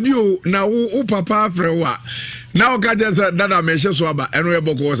wo da bi o na wo papa afrewa. Na o ka je say dada me she so aba eno e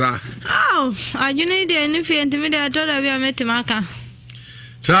boko sa. Oh, you need any fear intimidate to da bi ametimaka.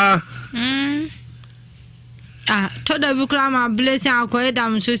 Sa. To da bi kra ma blessing akoy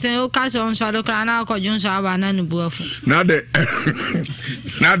dam so say o ka so nso do kra na akojun so aba na ne buafu. Na de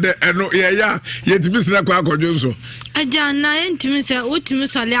eno ye timi sira kwa akojun so. Aja na yentimi say utimi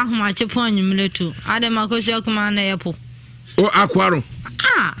so le ahoma che pon nyumletu. Ade makosi akuma na yepo. O akwaro.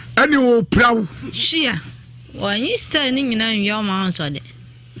 Ani wo prawo. Shia. Wanyi stay ni nyina nyo ma nso de.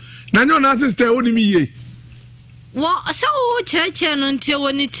 Na nyo na sister oni mi ye. Wo so wo cheche no ntie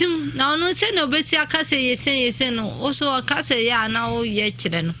woni tim na ono se no besi akase yesen no o so akase ya na o ye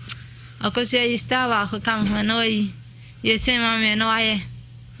kire no. Akosi ye stava ko kam ho no yi. Yesen ma me no aye.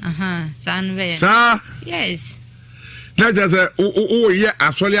 San be. Sa. Yes. Na just o ye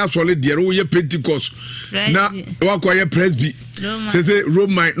asole de o ye Pentecost. Na wa kwa ye presby. Se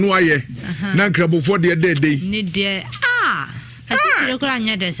Roman no aye. Na krabo for de day. Ni de asi ko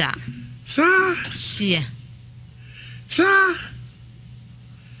anya de sa. Sa. Shia. Sa.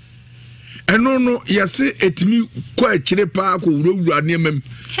 Eno no yase etimi kwa akire pa ko wurawura ne mem.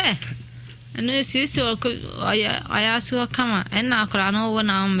 He. Eno so ko aya so kama ena akra no wo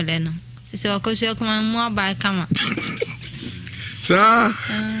na omle no. So ko so kuma mu abai kama. Sa.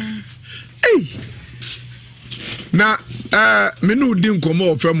 Hey. Na menu di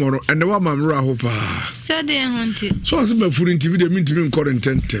nkomo ofemoro ene wa mamra ho pa. So de honti. So as me furu ntibi de mintimi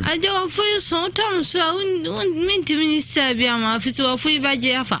nkorententem. Aje wo fu so tom so mintimi sabi ama afisi wo fu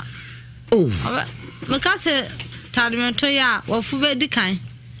baje afa. Oh. Meka se tadmeto ya wo fu be dikan.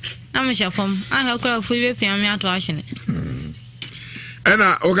 Na me shafom. Ahwe kora fu be piam ya to ahwene.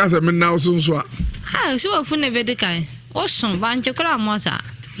 Ena o ka se me na so so a. So wo fu ne be dikan. O son ba nche kora mo sa.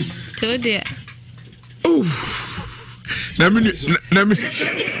 To de. Oh. Na mi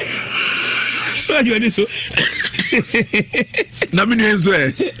so ajo ni so na mi nso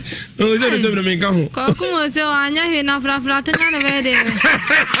e o se de me nka ho ko kuma se o anya hwe na fra fra tena na be de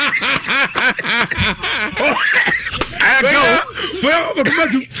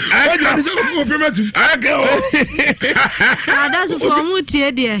That's for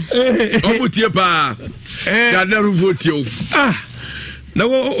Mutia, dear. Oh, Mutia, pa. I never vote you. Na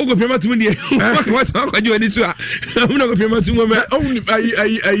wo go pema tum die what ka jo ani so a mo na go pema tum mo only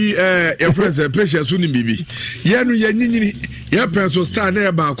your friends patience uni bibi ye no ye nyinyini ye person star na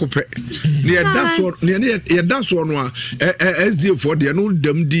e ba akopɛ ne da so no a SD for de no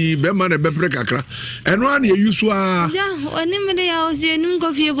dam di be ma na be pre kakra eno an ye yusu a ja oni me de ya o se nim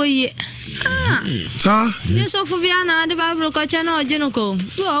ko fie boye ta ye so fo bia na de bible ko cha na oje no ko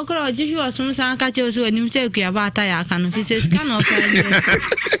wo okro oje hwe osum san ka che o so nim se kua ba ta ya ka no fi se ska no fa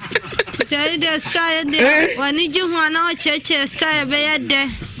Say the sky there. When you want our church, sky be de.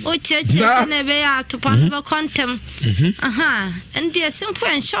 O church ne be ya to panva contem. Aha. And there simple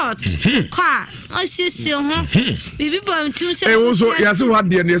and short. Kwa. O sisi ho. Bibi bom tum se. Eh also yaso what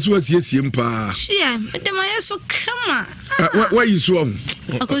there na so asiesie mpa. Shia, de ma yeso kama. Why you so?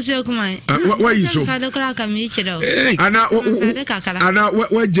 Akosi okumai. Why you so? Fada kra ka mi chiro. Ana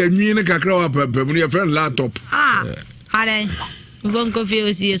wa janwi ne kakra wa pam your friend laptop. Ale. Bon coffee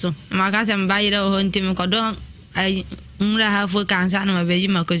aussi eso. Ma casa mbaira o honti me kodon ai mura hafo kansa na mabeji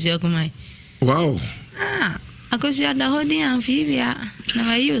makosi okumai. Wow. Akosi ada hodi amphibia na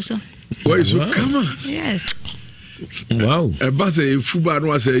mayoso. Why so come? Yes. Wow. E ba se fuba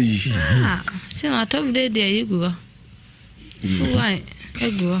no asa yi. Se ma top day there you go. Why?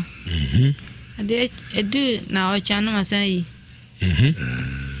 Ego. Ade edu na ocha no masan yi.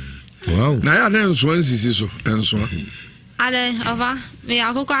 Wow. Na ya na nso ansisi so enso. Ale ova me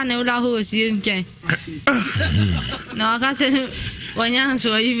akoko ane ula ho si nchen. Na aka se wanya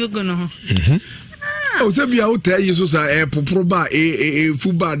so yi go no. O se bia o ta yi so sa poporo ba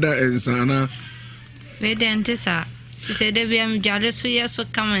fuba da ensana. We dente sa. Se de bia mjare so yeso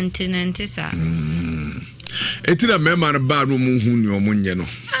commentinente sa. Etira mema na ba no mu hu ni omunye no.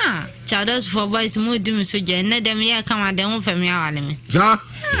 Chados for boys mu dim so je na dem ye kama dem fami awale me. Za?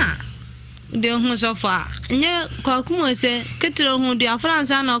 De hu so fa. Nye kwakumo se ketro hu de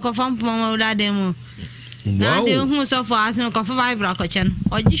afransa na ko fam pom wala dem. Na de hu so fa asin ko fa vibra ko chen.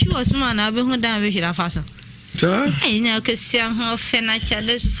 Ogishu osuma na be hu dan be hira fa so. Cha? Nya Christian hu fe na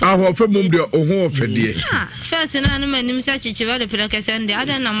chados. Ho fe mum de o hu fe de. First na no manim sa chichi wale pele kesen de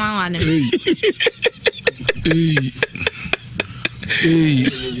adan na man wale.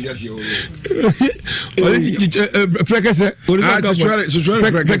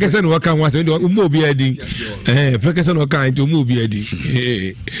 Prekese no waka wa se mo bi adi prekese no waka nti mo bi adi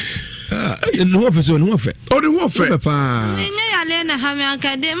no fe so no fe o de wo fe pa nya ya le na ha me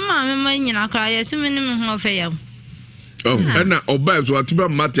aka de ma me ma nyina kra ya se me ni me ho fe yam. Oh, and oba so atiba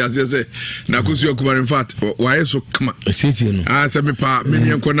Matthias say na kosi okuma in fact why so come sisi no say me pa me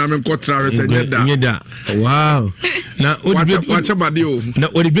nko na me nkotra se nyeda wow na wacha bade o na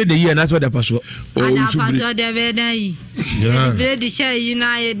odibe de yi na so da paso paso de be dan yi odibe de sha yi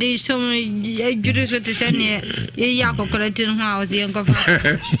na ye de so ejuru so te se ne ye ya kokora tin ho a o se nko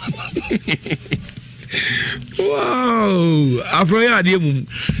fa. Wow, afro ya de mum.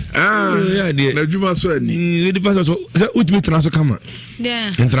 Ya de. Na djuma so ani. We de paso so se ultimate transfer kama.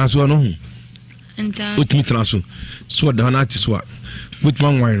 Yeah. Transfer no ho. Ultimate transfer. So da na ti so. With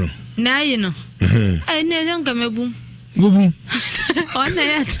man wine no. Na yi no. Ai ne zan ka mebum. Bubum. Ona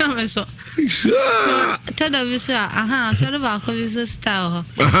ya tama so. Tada biso aha so ba ko biso star ho.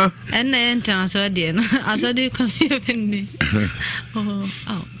 En na enta so de no. Aso de ko yendi. Oh,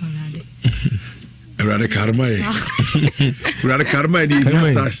 already. Rada karma ni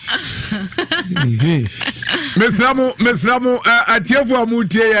stars. Mesramo atiefo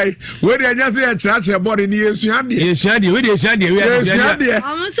amutie yai. We de anya se ya chira body ni esuade. Esuade we de esuade we esuade.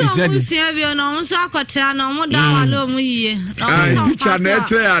 Amuso amusia bi no amuso akotra no mu da wala mu yiye. Teacher na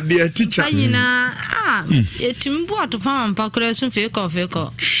eche ade teacher. Anyina etimbu atopam mpakora sun fe ko.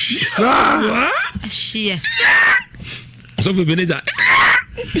 Sa. Shie. So be beneza.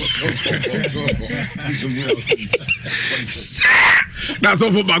 That's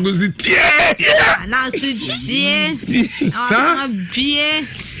all for Bagusi. Now, sweet, sir, beer,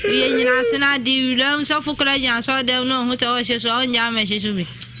 we national do learn so for Korean, so they know who's our share on Yamashi to me.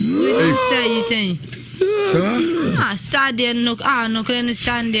 We stay saying, sir, start there, no, no, can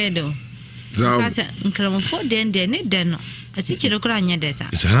stand there though. Come for then, no. I teach you to cry, and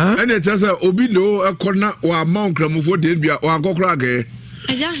it's as a Obino, a corner or Mount Cramufo, Debia, or Gokrage.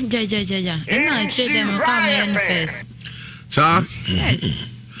 Ja. And I say them come in first. Sir? Yes.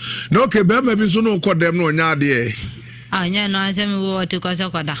 No, Quebec, maybe so no call them no yard. I know I say me what to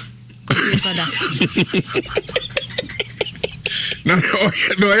Cosacoda. No,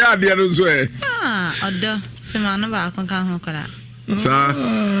 yard, the other way. Other Semana ba kon kan ho kara. Sir,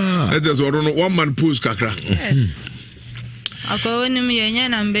 that is one man pulls kakra. Yes. Ako ni mi yenya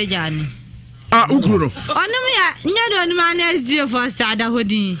na mbejani. Ukru no. Onum ya nya do ni man SD for sada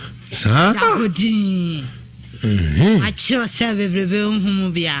hodin. Sa? Hodin. Achiro se bebrebe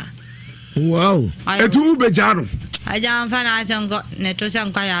humu bia. Wow. Etu ubejano. Aja mfa na atango neto se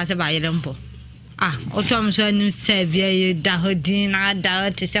nkwa ya se ba yelempo. Otom so nim se bia da hodin na da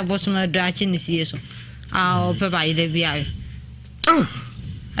te se bosuma do achi ni sie so. O pe ba yele bia.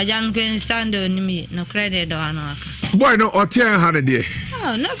 Aja nko stand on me no credit do anaka. Boy no otia ha ne de.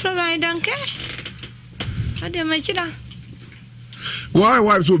 Oh, no problem, I don't care. I don't make it.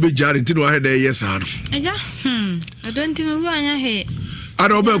 Why so be jarring to know there yes ha no. Aja I don't even want your head. I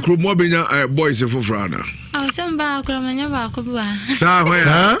don't be kru mo benya boys for frana. Some ba kru manya ba ko ba. Sa where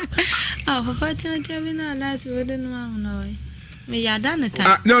ha? Papa tell na last we don't know. Me ya done it.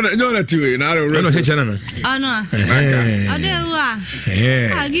 No tiwe na no chechana na. Oh no.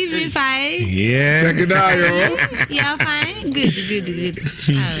 I'll give you 5. Yeah. Check it out yo. Yeah, fine. Good.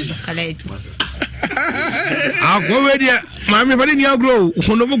 Collect. Go ready. Mami fani ni agro.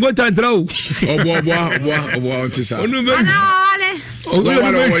 Ono mo go tantra o. Obo tisa. Ono be.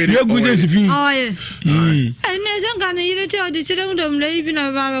 You go just fi. Ne san kan yire te odi sire ndom le ibi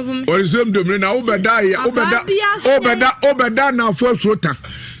na ba ba. O sire ndom na obeda na fo sota.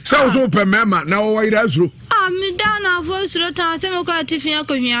 Sa so pe mema na wo yire asuro. Mi da na fo suro ta se me ko atifi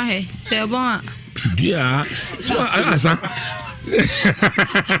akohia he. Se bon a. Yeah. So asa.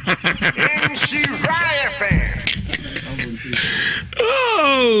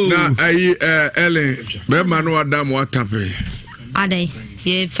 Oh. Na Ellen, me manu Adam watape. Ade,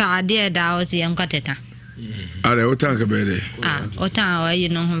 ye fa de da o si en kwateta. Ade o tanka be de. O tan wa yi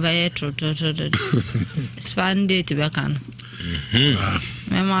no ho be tro. Spande ti be kan.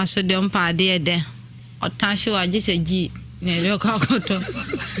 Me ma so de mpa de. O tan shi wa ji se ji ne le ka koto.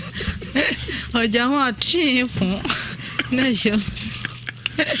 O ja ho atri fun. Na sho.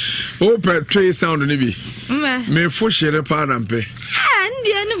 O pe tree sound ni bi. Me fo shere pa na mpe.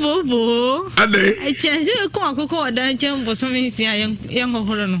 Ndi ani bobo. Ade. E chense ko akoko da chen bo so me si ayen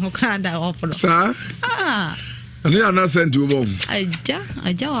hohoro no ho kra da oforo. Sa? Ani ana sent you bom.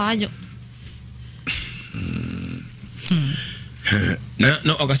 Aja wa ajo.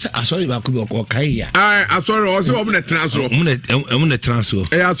 No, okasa asori ba ku ko kai ya. Asori o se o mu na transfer. Mu na transfer.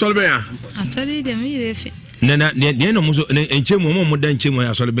 Asori be ya. Asori de mi refi. Nena no muso enchemu mo da nchemu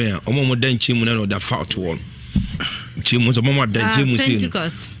ya asori be ya. Mo da nchemu na no da fault one. Nchemu so mo da nchemu si.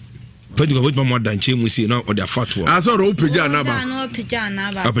 Pentecost with mo da nchemu si na o da fault one. Asori o peja na ba.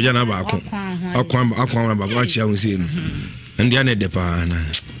 Peja na ba ako. Akwan ba ko chia si no. Ndi ana de pa na.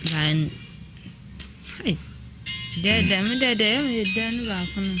 Dede mi den ba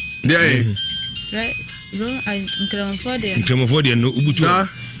kono. Dey. Right. Ro I Nkramofo no ubutu.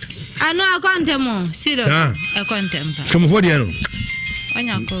 Ano akontemo, siro. Akontempa. Nkramofo no.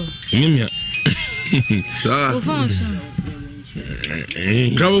 Onya ko. Nyimya. Sa. Ufonso.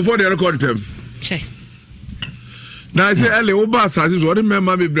 Nkramofo no kontem. Che. Na say ele wo ba sa so de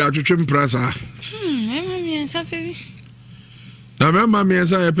memma be bra twetwe mprasa. Memma mi ensa pebi. Na memma mi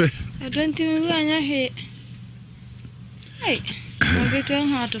ensa yepe. Adonti mi wa anya he. Hey,我给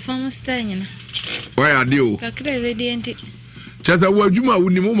好的方式呢。Why are you? Kakra we di enti. Chaza wo adwuma wo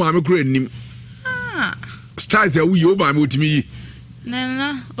nim ma me kro anim. Stars ya wo yi o ba me otimi yi.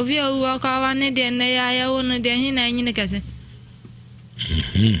 Na, obi awu akawa ne de na ya wo no de hin na nyi ne kase.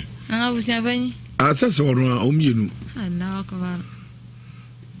 Ana busia fanyi. Asase wo no o mienu. Allah akbar.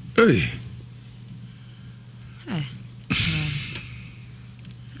 Eh.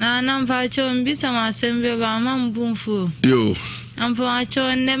 Na mfa cho mbisa masembe ba mambumfu. Yo. Amfa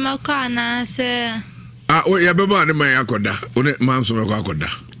cho ne makana se. O ya beba ne man akoda. O ne man so me ko akoda.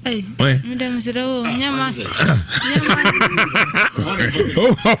 Eh. Mi dem sira o nyama.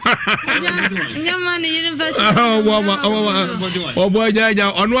 Nyama ni university. O boy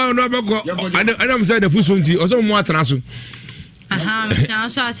ja ono be ko. Adam say the fusunti o so mo atraso. Now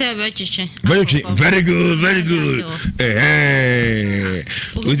so I say very good.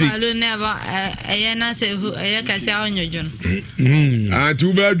 We never na say who can say on your John.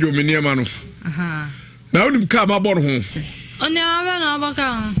 Two bedroom in near Manu. Now you come about home. On never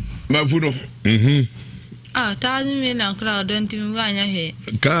come. My food. 1,000 million crowd don't even want your hair.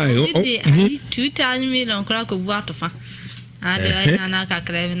 Guy, 2,000 million crowd of water. I don't know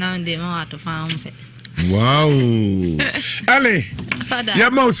now and then water found. Wow. Ali. Ya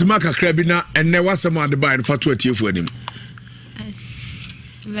mouse maka krabina and ne was some on the buy for 20 for him.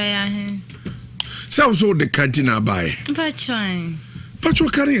 So the cantina buy. But trying. But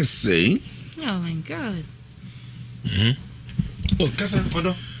what can you say? Oh my God. Oh, kasa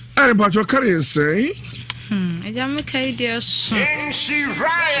odo. Ari ba jo carry say. Eja me kai dia so.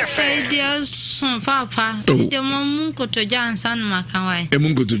 Kai dia so papa. Dia mamun ko to jansan makawai.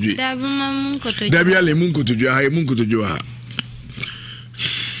 Emun ko to ju. Da bi mamun ko to. Da bi ale mun ko to ju ha emun ko to ju ha.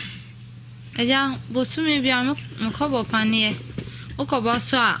 Eja bosumi bia me ko bo panie. O ko bo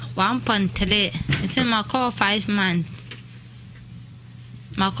so a 1.3. Ese ma ko 5 months.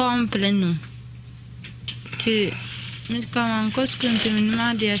 Ma ko plenu. Ti mi kama ko skunti min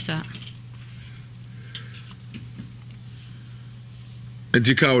ma dia sa.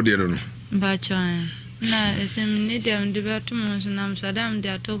 Etika o de no. Ba chan. Na ese mi ni dem de betu mo nam sadam de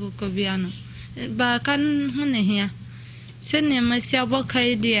atoko ko bia no. Ba kan hu ne hia. Se ne ma si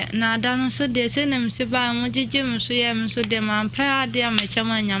abokai de na da no so de se ne mi se ba mo jeje mi so ye mi so de ma pa ade ma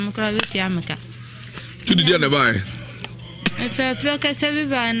chama nyam kra be tia meka. Tudi dia ne bai. Me pe ka se bi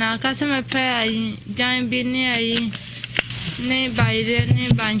ba na ka se me pe ayi bian bi ni ayi. Ne ba ire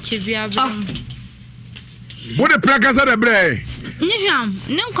ne ba nchi bia ba. Wo de ka se de bre. Niham,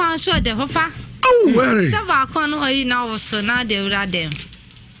 ne nkwan so de papa. Oh, where? Saba kon oyi na wo so na de wura dem.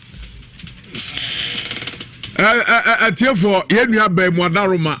 Tiefo ye nua ba mu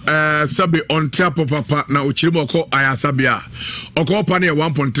adaroma sabe on tap papa na ochirimo ko ayasabia. Oko pa na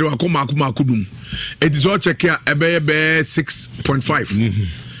 1.3 akoma akudum. It is all check here ebe 6.5.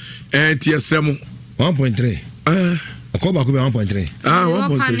 TSM 1.3. Akoba ko be 1.3.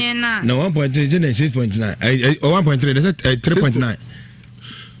 1.3. No 1.3 is 6.9. 1.3 that's 3.9.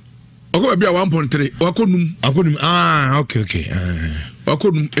 Akoba be 1.3. Akonum. Okay.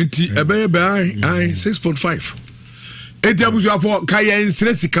 Akonum enti ebe 6.5. Enti abusu afọ kaya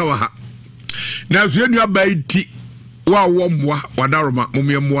nsire sika wa ha. Na so enu abai ti wa wo mwa wadaroma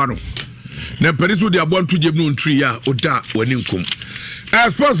momyemwa no. Na periso de abonto jem no ntri ya oda wani nkom.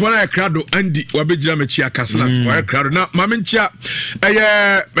 Sports for na krado andi wabejira mechi akasalas wa krado na mame nchia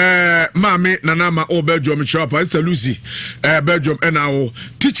mame nanama o Belgium chapa Sister Lucy Belgium enawo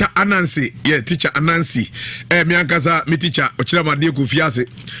teacher Anansi teacher Anansi mi ankasa mi teacher ochira made ko fiase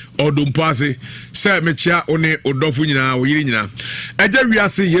odompo ase se mechia one odofo nyina o yiri nyina eja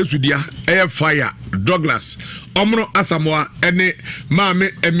wiase Yesu dia fire Douglas Omro Asamoah ene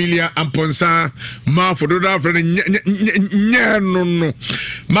mame Emilia Amponsa ma fododa frene no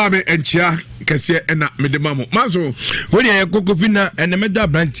mame enchia kese ena medemamo maso when ye kokofina ene meda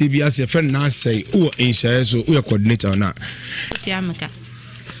brand TV as a friend na say o insha so o coordinator na tiamaka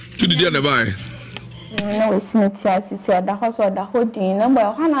tudi dia ne bai no we sintia sisi oda hodin na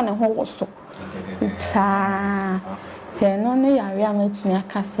boy hana ne ho woso sa se no ne yare ametuni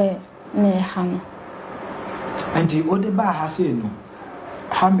akase ne ha no. And the other bar has said no.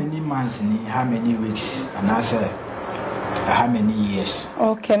 How many months, how many weeks, and I say how many years?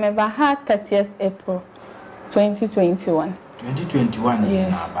 Okay, my baha 30th April 2021. 2021,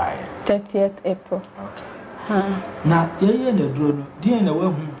 yes. 30th April. Okay. Now, you're the drone, dear, in the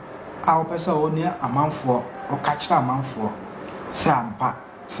way our person only a month for or catch a month for some part.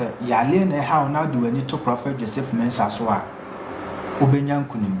 Say, Yalene, how now do we need to Prophet Joseph Mensaswa? Ubenyan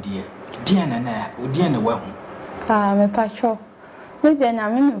kunim dear. Dear Nana, dear in the way. Me pacho. Me de na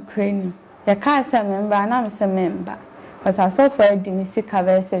me no crane. Ya ka say member na me say member. But I saw for the music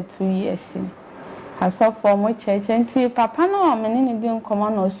verse 2 years. I saw for mo church nti papa no me ne di nkomo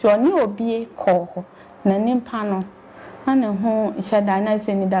no so ni obi ko ho. Na nimpa no. Ana ho ishada na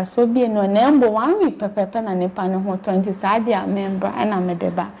say ni da so bi no na mbo 1 week pepepe na nimpa no ho 20 sa dia member ana me de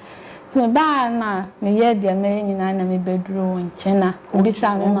ba. So ba na me ye dia me nyina na me beduro nchena obi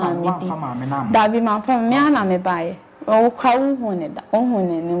sa me ma me di da bi ma fa me ana me bae o kwa hu ne da o hu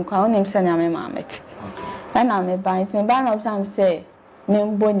ne nim kwa onim se na me ma met na me bae so ba na obsam se me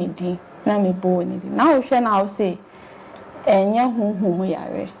mbo ni di na me bo ni di na o hwe na o se enye hu mu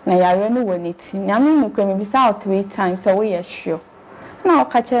yare na yare no woni ti na me ko me bi sa 3 times so we are sure na o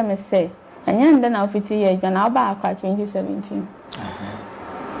ka che me se enye nda na ofiti ye gba na ba akwa 2017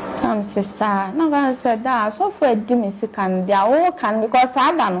 I'm sister. No one said that. So for a dimisican, they are all can because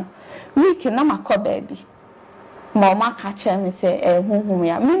I don't know. We can not my baby. Mama catch me say, whom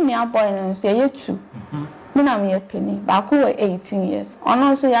we are. Me, a boy, and say, you too. Me, I'm a penny. Back who 18 years. On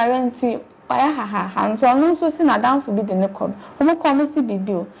also, I went to and so I'm also seen a down for be the nickel. Who come see be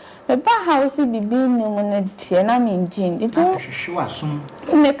the bar house be being no one and I mean, Jane. It was sure soon.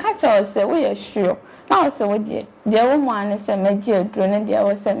 In the catcher, say, we are sure. Now, so dear, the old one is a major drone, the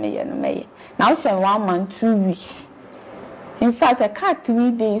other sent me and May. Now, shall 1 month, 2 weeks. In fact, I cut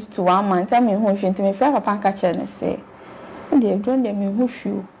 3 days to 1 month. I mean, who should me for a pancatcher and say, and they drone them in who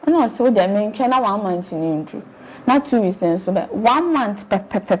shoe. And also, they mean, can 1 month in Andrew. Not 2 weeks, and so 1 month,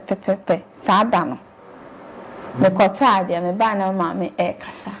 Sadano. me kota de me ba na ma me e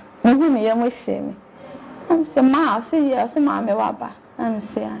kasa me hu me ye mo hye me am say ma say ye say ma me wa ba am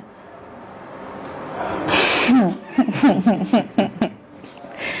say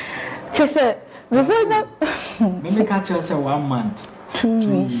just before that me catch you say 1 month 2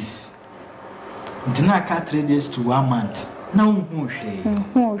 weeks dina ka 3 days to 1 month na hu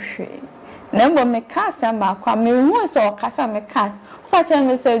hwe na mbo me kasa ma kwa me hu so kasa me kasa kwa cha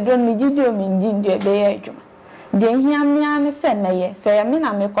me say don me gidio me njinde be ye adwuma de hia me ame se na ye se me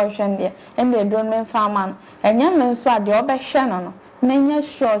na me ko hwende e me don me fama no enya me nso ade obehwe no no menya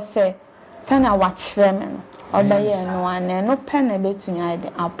sure se sana wa kire me no obaye no ane no pe na betunya de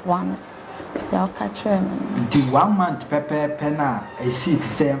apoa no ya ka kire me di 1 month pepe na e seat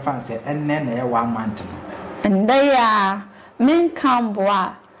say fan say enne na ye 1 month no and they are men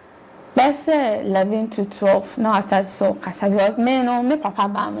camboa let's say 11 to 12 now I start so kasa because me no me papa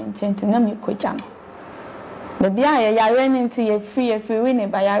ba me nchenti na me koja no baby aye ya reni nti ye free we ne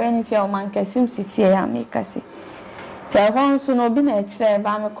ba ya reni nti o man kasim sisi ya me kasi se hon so no bi na kire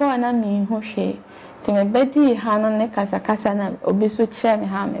ba me ko na me hu hwe ti me bedi ha no ne kasa na obi so kire me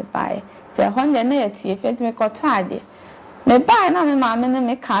ha me bae se hon de na ye ti fe ti me ko to ade me bae na me ma me ne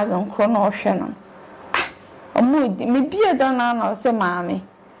me ka zo nkro na o hwe no omudi me bia da na se ma me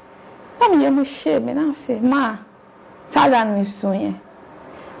na me mo hye me na se ma sada me sunye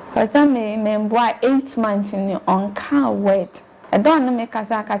Because me boy 8 months in the on car wait. I don't know make us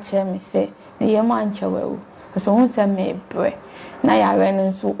a me say the yaman chew. So who said me bre. Na ya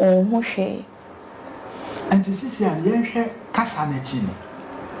ran so on who she. And this is a young Casanachini.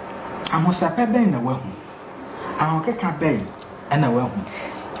 I must have been a well. I will get a bay and a well.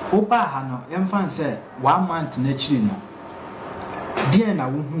 Opa Hano, infant said 1 month naturally. Dear, now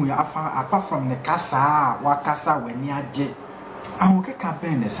who apart from the Casa, what Casa when you jet. I will get a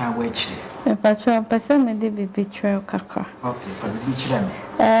pen as I wait. But your person may be betrayal kaka. Okay, for the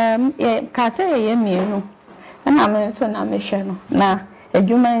beach. Casa, ye me, and I'm so na mission. Na, a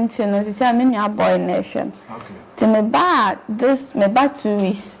human thing, as I mean, your boy nation. Okay. To me, bad this, me bad 2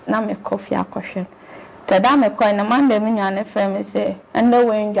 weeks, now me coffee a question. To that me coin a man, the minion, a family say, and the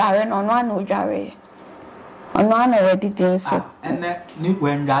way in Jaren on one who Jare. On one already did so. And that new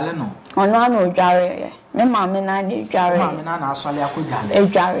when Galeno. On one who Jare. Me mamma na ni Jare. Mamma na asole akogale. E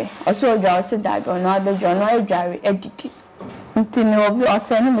Jare. Oso Jare se that on other John or Jare edit. Until me of your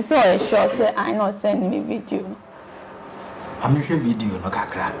send me so I sure say I not send me video. I'm not sure video no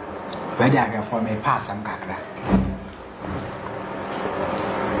kakra. Where I get for me pass am kakra.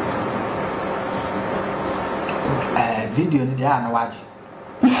 Video ni dia na waji.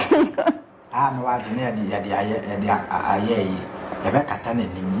 Na waji na dia aye. Ebe kata na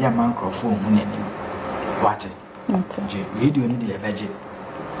nim ya microphone hu na nim. What? Okay. Video ni dia beje.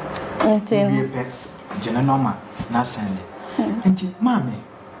 Okay. We pe jena normal na send. Enti mame.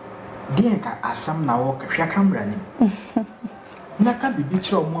 Dia ka asam na wo hwa camera nim. Na ka bibi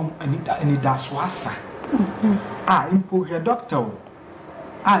kire omo ani da so asa. Impo he doctor.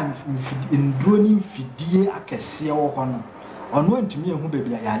 In drone fidie akese wo ho no. Ono ntumi ehu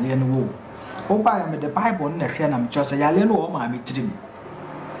bebi ayale no wo. Oba ya me the Bible na hwe na me chose yale no wo ma me tirim.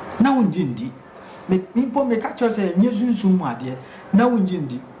 Na wonji ndi. Me mpo me ka chose nyesunsun mu ade. Na wonji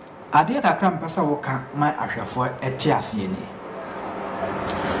ndi. Ade kakra mpesa wo ka my ahwefo eti ase ni.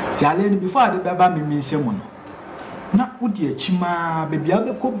 Yale ni before ade beba me nsemu no. Na wodi achima bebi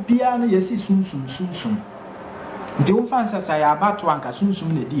abekọ bia no yesi sunsun. Ndi wo fansa sa ya abato anka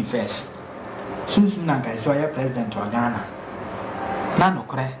sunsun na di first. Sunsun na nka so ya president of Ghana. Na no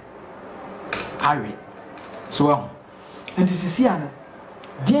kore. Ari. So and this is here.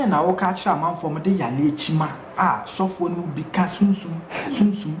 Dear na wo ka kira man for me de yale achima sofo no bi ka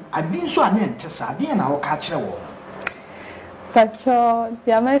sunsun. Abi so ane ntesa. Dear na wo ka kira wo. Pacho,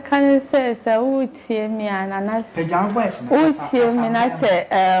 the American says, "Uti me and Uti me na say,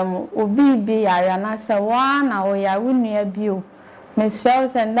 Ubi be Ariana say one or ya win near view. Miss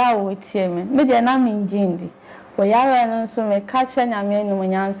Charles and that Uti me. Me de na min jindi. We are so me catch and I mean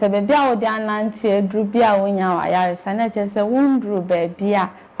when you say, baby, I would nancy drubia when you are Yaris, and I just a wound drew baby,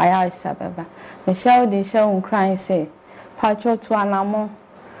 I sababa. Michelle de show crying say, Pacho to an amo.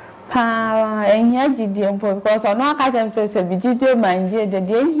 And here did you because I know I can say video man dear the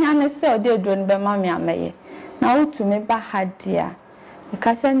day he say they don't be mammy and me. Now to me bad dear.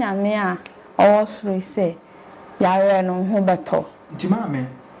 Because I am or say Yara no who better. Timame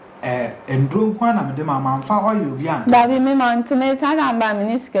and drunk one of the mamma for all you young. Baby me man to me tag and by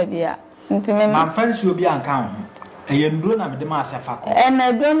minister dear. Into me my friends will be uncount. And you don't have the master fact. And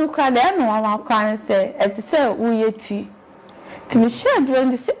I don't cry there no one can say, as to say, we tea. To be sure,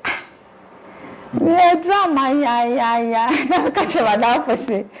 during the Me drama ya. Catch a madam for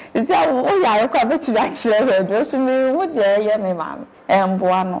say. It's a oh come to that chair. Just me would ya me ma'am.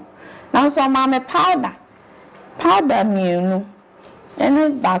 Buano. Now so mamma powder me no. And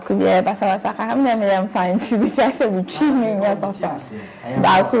it's back to be a basa. I'm never fine to be just a chimney.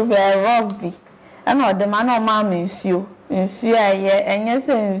 Back to be a rugby. I know the man of mammy is you. And yes,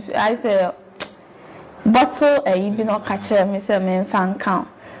 I say, bottle a even not catch me, say, men fan count.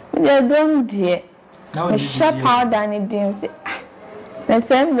 They don't dear. Shut powder and dim say, the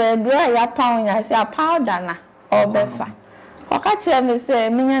same way, dry your pound, I say, a powder or befa. Or catch me, say,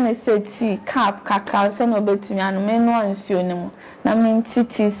 minion is said tea, cap, cacao, send over to me, and men one funeral. Na mean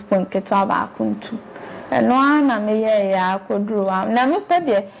teaspoon ketwa ba kuntu. Eno ana me ye ya kodru am. Na me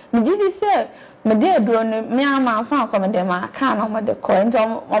pede, me gidi say me dey duro no me ama fa ko me dey ma ka na mo dey ko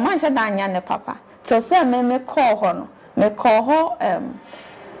nto o man hye da anya ne papa. So say me call ho no. Me call ho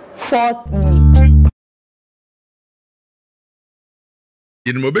for me.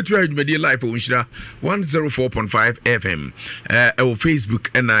 In Mobetu Media Live on Inshira 104.5 FM. Our Facebook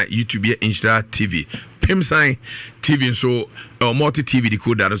and YouTube Inshira TV. Pimsign TV so multi TV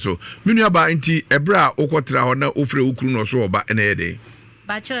decoder so. Minu aba nti ebra okotra ho na ofre okuru no so oba na yede.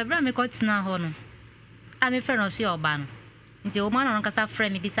 Ba cho ebra me kotina ho no. A me frɛ no so oba no. Nti o ma no kasa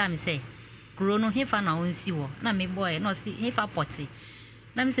frɛ me bisa me say kuro no hefa na onsi wo. Na me boy no si hefa poti.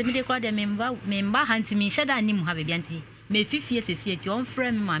 Na me say me de kwa de me mba hanti me hyeda anim ha bebia nti. Me fifie sesi eti on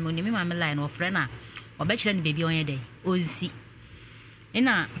frɛ me ma me oni me ma me line no frɛ na obɛkyerɛ ne bebi onye de. Onsi.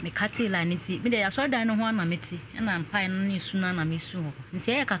 Ina me kati la niti me de yaso dan no ho ana meti na mpai no ne suna na me su ho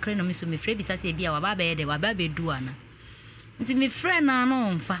nti e kakre no me so me frɛ bisa se bia wa ba be de wa ba be du ana nti me frɛ na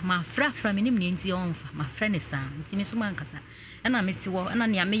no mfa ma fra me nim ne nti on mfa ma frɛ ne sa nti me so man kasa na meti wo na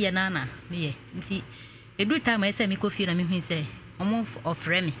ne me ye na na me ye nti edu time e se me kofi na me hu se omo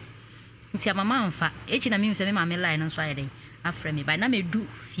ofrɛ me nti amama mfa echi na me hu se me ma me line no so aye den afrɛ me ba na me du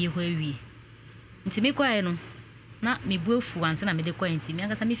fie ho awie nti me kwae no na me buafu anse na me de kwenti me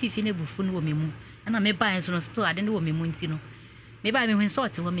akasa me fifi na bufu no wo me mu na me ba enso no still ade no wo me mu nti no me ba me hu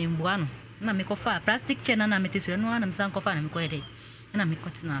sort wo me mbua no na me kofa plastic chair na me teso no na me san kofa na me kwede na me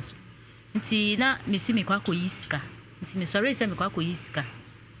kotina so nti na me si me kwa koyiska nti me sorry se me kwa koyiska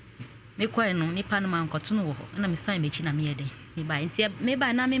me kwa no nipa no man koto no wo ho na me san me chi na me yede me ba nti me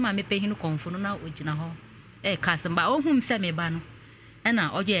ba na me ma me pehinu konfo no na ogina ho kasamba ohum se me ba no na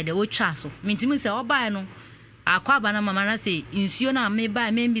oje de wo twa so me nti mu se oba no akwa bana mama na say insuo na me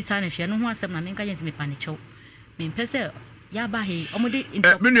ba me mbisa na hwe no ho asem na me nka jense me pa ne chew me mpese ya ba he omode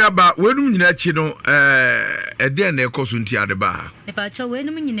menu aba wenum nyina chi no ede na ekoso nti ade ba ha me pa chew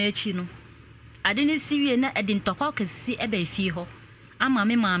wenum nyina chi no ade ne siwie na ede ntokwa kesi ebe fie ho ama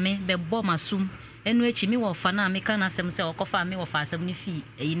me maame be bo masum enu echi me wo fa na me ka na asem se okofa me wo fa asem ne fi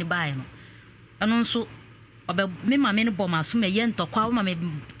eyi ne ba he no eno nso obe me maame ne bo masum eye ntokwa wo ma me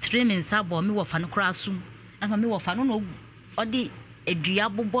tremen sa bo me wo fa no kra asum ama me wo fa no odi edua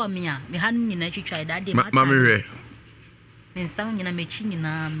bobo me a me ha no nyina twitwa da de ma me hwe me nsa nyina me chi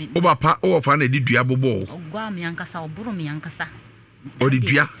nyina me wo ba pa wo fa na di dua bobo ogwa me yankasa oburu me yankasa odi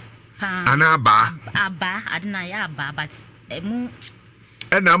dua ana aba adina ya aba but emu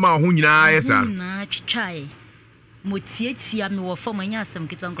na ma ho nyina yesa na twitwae mo tietia me wo fa manya asem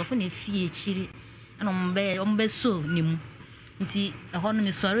kitwa nkrofo na fie chiri na ombe so nimu nti eho no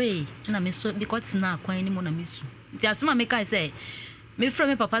me sorry na me so because na kwan ni mo na me su nti asema me kai say me from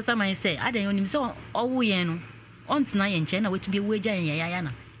me papa sama say adan onim so owo yen no ontina ye nche na wetu bi weja yen ya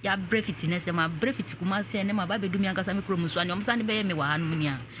na ya brefit ne se ma brefit kuma se ne ma ba bedu mi ankasa me krom so ani omsa ne be ye me wa hanu ni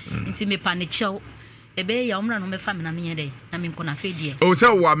a nti me pa ne chew ebe ya omra no me fa me na me ye de na me nko na fe die o se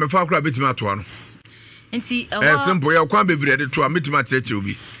wa me fa kura betima to ano nti simple ya kwan bebre de to a metima cheche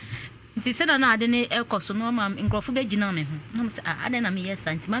obi nti se na ade ne ekoso no ma nkrofo be gina me ho na me se ade na me yes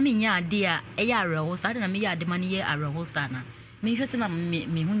nti ma me nya ade a eya areho sa ade na me ya ade ma ne ye areho sa na me hwese na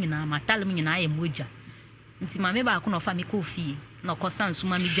me hu nyina matal me nyina ye moja nti ma me ba ko no fa me ko fie na ko san so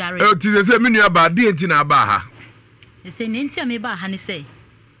ma me dware ti se me nua ba de nti na ba ha se ne nti me ba ha ne se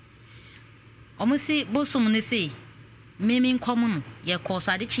omo si bosom ne se me nkom no ye ko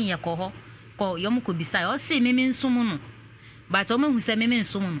so ade chin ye ko ho ko yom ko bisa o se me nsum no but omo hu se me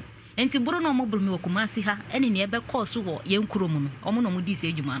nsum no enti buru no mo buru mi okumasi ha ene ne ebe course wo ye nkromu no omo no mo di se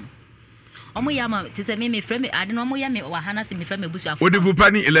adwuma no omo ya ma ti se me frame ade no omo ya me wa ha na se me frame busu afo odifu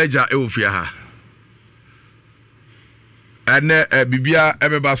pani Elijah e ofia ha ene bibia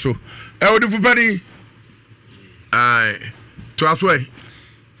ebeba so odifu pani ai to aswe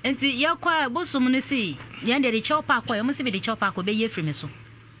enti ya kwa bosum no si ye de chew pa kwa omo se be de chew pa ko be ye frame so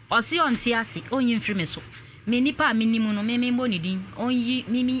osi onti ase onyin frame so me nipa minimum no me mbo ni din onyi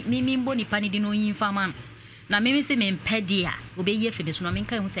me mbo nipa ni din onyi fama na me say me mpede a obeye fe me so no me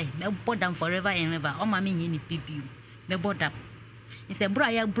kan hu say me bodam forever and ever o ma me nyi ni bibiu me bodam ni say bro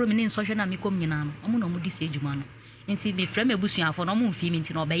ya bro me ni nsohwe na me kom nyina no omo no mo di se adwuma no nti me frɛ me busuafo no mo mfi me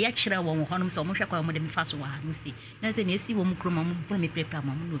nti no obeye kyerɛ wo ho no so mo hwɛ kwa mo de me fa so wa no si na say na esi wo mo kroma mo bro me prepare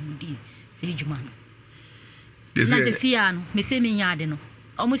mo no mo di se adwuma no na se sia no me say me nya ade no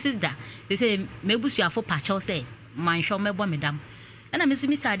omo si da they say me busuafo pa kyɛw say man hwɛ me bɔ me dam ana me so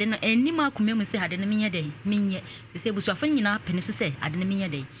mi sa ade no eni ma akoma mu say ade no menye dey menye they say busuafo nyina pene so say ade no menye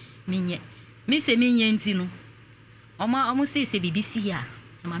dey menye me say menye nti no omo say BBC ya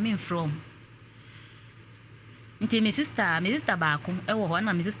ma me from nti me sister baako e wo ho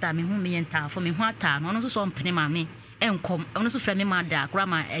na me sister me hu me yentafo me hu ata no no so mpene ma me enkom ono so frɛ me ma da akra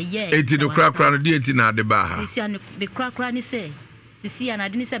ma eye enti no kra no di enti na ade ba ha sisi an be kra ni say sisi an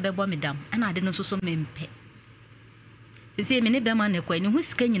ade ni say bebo me dam ana ade no so me mpe sisi me ne be ma ne kwa ni hu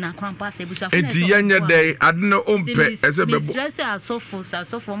sika nyina krampa say busu afọ enti yenye dey ade no ompe ese bebo stress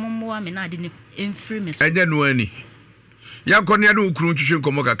asofo mo me na ade ni emfiri me so enye no ani ya kone ya no ukuru ntwehwe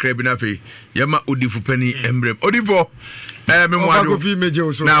nkomo kakra bi na fe yema odifu pani embrem odifo me mo ado kofi meje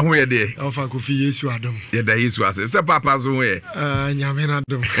oso na ho ye de ofa kofi Yesu adom ye da Yesu ase se papa so ho ye nyame na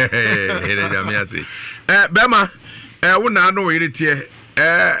adom hele nyame ase bema wo na no yire tie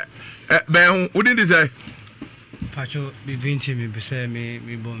be hu udi di say pacho bibinti me be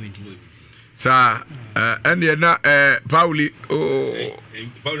me bo me di sa ene na Pauli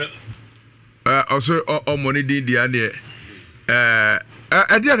Pauli also o money di dia ne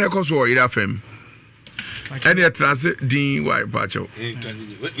dia na ko so yira fam ene trans din why pacho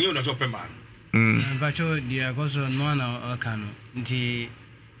you na so pema pacho dia ko so no na kanu nti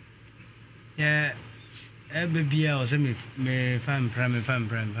bebia o se me fam pra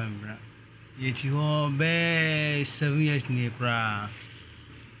yeti ho be 7 years ni kra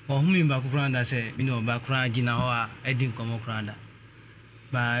o humi ba ku kra se mi no ba kra gina ho a edin komo kra da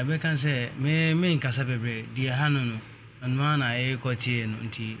ba be kan se me nkasa bebre di hanu no anu na e kotie no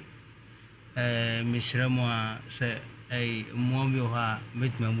nti me sremo a se mo bi ho a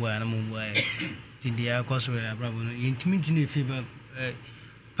metma bu na mo bu ti dia koso ya brabo no intimity na fi ba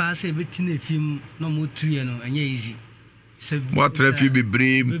pass e beti na fi no mo tuye no enye easy se mo trafi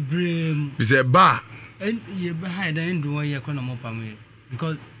bebre bi se ba ye ba haida ndu wo ye ko na mo pam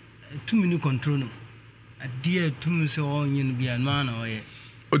because too many control no adia too se o nyin bi anu na o ye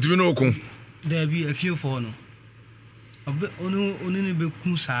otimi no ko there be a few for no onu ne be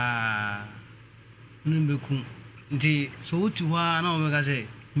ku sa onu be ku nti so otu wa na o me ka se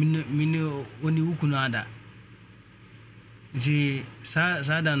mini oni wuku no ada nti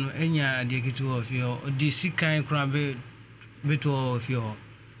sa da no enya ade kitu o fi o di sikan kra be to o fi o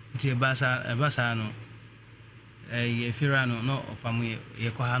nti ba sa no ye fira no no opamu ye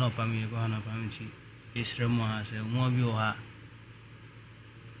ko ha no opamu ye ko ha no opamu nti esremo ha se mo bi o ha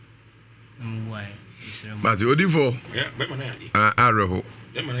but odifo areho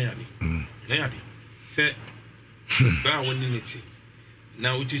na yadi se ba woni neti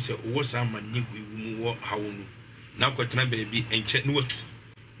na uti se wo sa mani mu wo hawonu na kwetena baabi enche ne watu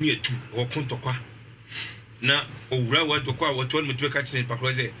ne etu wo kontokwa na owura wa dokwa wo to ne metu ka kire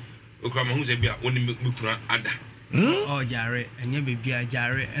pakro se okra ma hu se bia woni mekura ada o jare enye bebia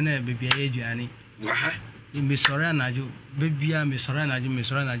jare ena bebia eduani wa ha me sorry anajo bebia me sorry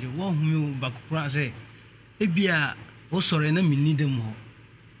anajo wo humi bakura se ebia o sorry na mini dem ho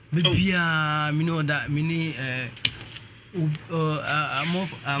bebia mini oda mini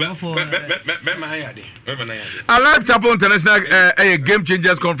Alive Chapel International a game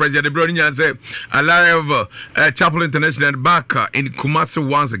changers conference at the Brownian say Alive Chapel International back in Kumasi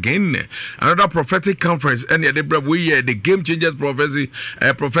once again. Another prophetic conference and the game changers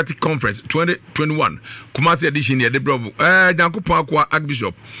prophetic conference 2021 Kumasi edition the Bravo Jankupa Akwa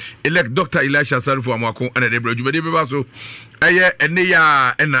Archbishop elect Dr. Elisha Sarifo Amwako and the Bravo Jubedi so ene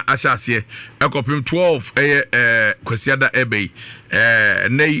ya na ashase ekopim 12 kwasiada ebe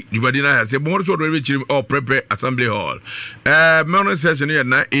nei jubadi na se bo so do rechirim or prepare assembly hall morning session here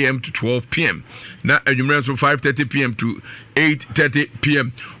 9 am to 12 pm na adwumre so 5:30 pm to 8:30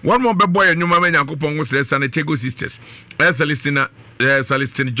 pm one more boy anyuma me Nyankopon wo sere Sanitego sisters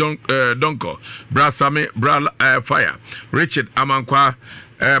Celestine John Donko Brasame Fire Richard Amankwa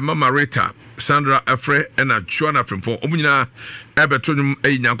Mama Rita Sandra Afre and a Chuana from for Omina Ebetonum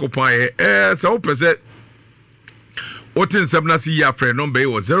a Yankopon so present Otin Sabnasi Yafre number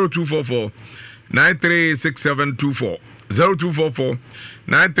was 0244 936724 0244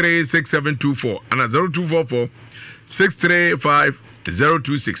 936724 and 0244 635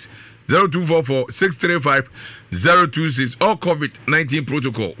 026 0244 635 026. All COVID-19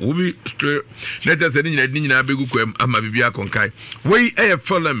 protocol will be straight. Let us say, Nina Begu Quem, Amabibia Konkai. We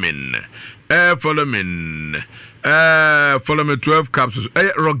follow me 12 capsules.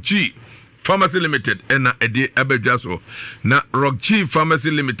 Rock G Pharmacy Limited, and a day Abejaso. Na Rock G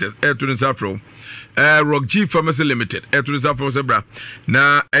Pharmacy Limited, to the Safro. Rock G Pharmacy Limited, to the Safro Zebra.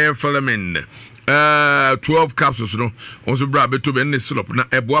 Na follow me 12 capsules no onso bra beto be ne slop na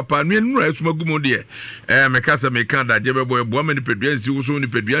eboa pa no enura esumagumo de mekasa mekanda jebebo eboa mani pedua nsi wo so ni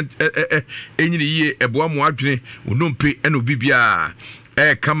pedua enyini yie eboa mo adwene onompe eno bibia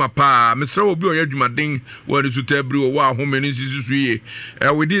kama pa mesra obi oya dwumaden wo ne suta bri wo ahome ne nsisu yie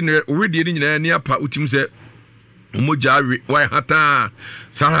we di nyina ni apa utim se umojawi why hata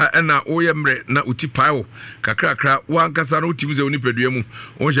sara ena oyemre na utipayo kakrakra wankasa na utimize oni pedua mu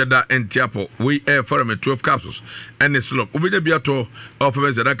onheda entiapo we for me 12 capsules and it's look obeja biato of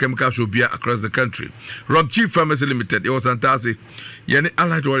Mezada chemical shop bia across the country. Rock G Pharmacy Limited, it was fantastic. Yeni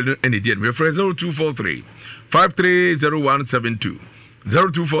allied oil any did me for 0243 530172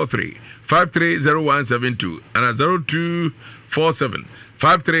 0243 530172 and 0247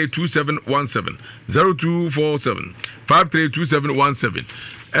 532717 0247 532717.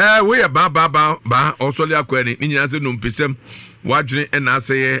 We are ba also the aquarium in answer no pisem wadwene na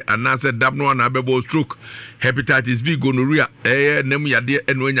aseye anase dab no na bebo stroke hepatitis B gonorrhea nem yade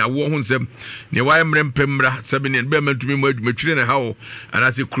eno anya wo ho nsem ne wa mrempemra 7 be mantumi mu adwumatwire ne hawo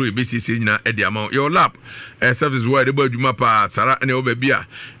anase kru BCC nyina edi ama your lab service word e ba adwuma pa sara ne wo ba bia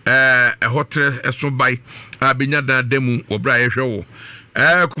hotre eso bai abenya da demu wo bra ye hwe wo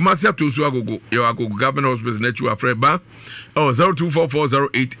Kumasi Atosu Agogo, your Agogo Government Hospital, Netu Afreba,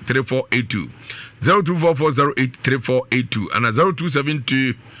 0244083482, 0244083482, and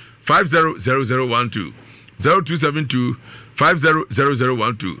 0272 500012, 0272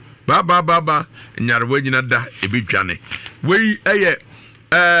 500012. Baba, Nyarwenada, Ebijane. We,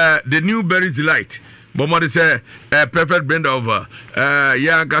 the new berries delight. Bomadi say a perfect blend of honey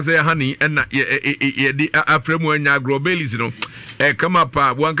and the Afremo and Agrobelis, come up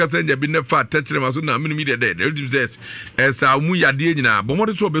one can send a bin fat touch them as soon as media dead. The says as Muya Dina,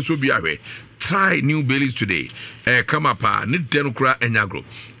 Bomadi so be so be away. Try new Baileys today. Come up, need Denukra and Agro.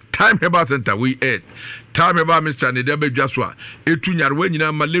 Time Heba Center, we ate. Time Heba Mr. Nedebe Jaswa. Etunyar when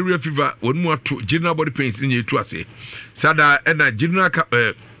you malaria fever, one more to general body pains in you to say. Sada and a general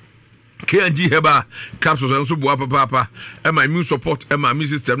KNG Heba capsules and so papa and my immune support and my immune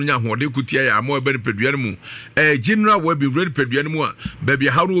system they could tear more better peduanmu. General will be ready peduanmu. Baby,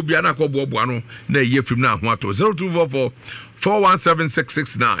 how will be an aquabuano? Nay, ye from now. 0244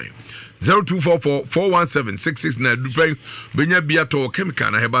 417669 0244 417669 Dupe Benya Biato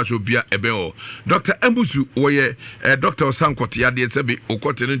Chemical Heba Shobia Ebeo. Dr. Embusu Oye Dr. Sankoti Adi Sebi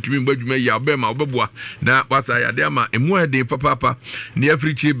Okoten to me Bedme Yabema Obebwa na wasa Yadema Emwa de Papa near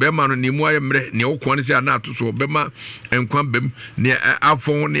Frichi Bema ni Moya Mre ni Okwanisi Anato so Bema and Kwambem near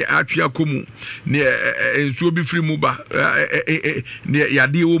Afon near Achia Kumu near Ensubi Free Muba near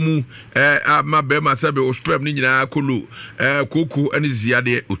Yadi Omu Ma Bema Sabe Ospem Nina Kulu Kuku and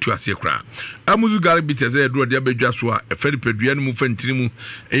Ziade Utuasi. Amuzu gari biteze edro de abedwaswa eferi pedua no mu fantirimu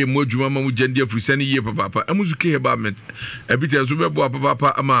mo adwuma ma mu gende afusani ye papa amuzu ke heba met ebitezo bebo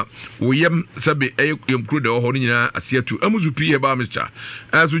papa ama woyem sabe yemkru de ho nyina asiatu amuzu pi heba mister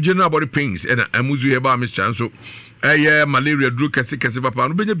aso general body pains and amuzu heba mister so malaria dru kese papa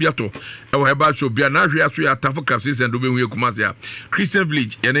no benya biato heba so bia na hwe aso ya tafo capsules and obehu Kumasi Christian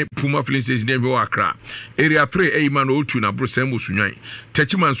Village ene Puma filling station dem ho Accra area 3 man otu na brosem osunwan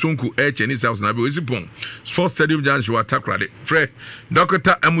Techiman Sonku Chinese house na be Osipon Sports Stadium Junction Atakrade Fre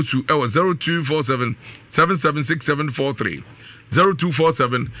Dr. Amusu 0247 776743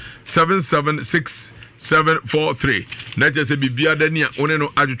 0247 776743 na just be bia dania one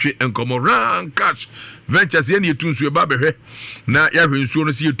no adwetwe enkomo ran cash ventures ye ne tunsu e ba behwe na ya hwensuo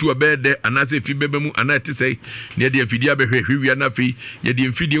no se yetu abede anase fi bebemu anate sei ne de afidi abehwe hwewia na fi ye de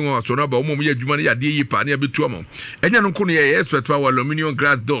afidi won so no ba omom ye adwuma ne ya de yi pa ne abetu amom enya no nko no ye expert power aluminium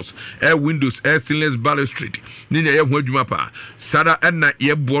glass doors air windows air stainless balustrade ne ye ho adwuma pa sada na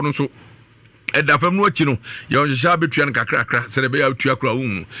ye bo no so edafam no achi no ye onhyeha betua no kakrakra serebe ya atua kra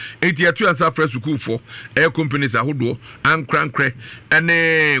wu enti atua ansa fra sukufo air companies ahodo ankrankre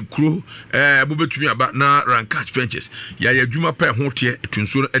ene kru bobetumi aba na rankach ventures ya ya adwuma pa ho te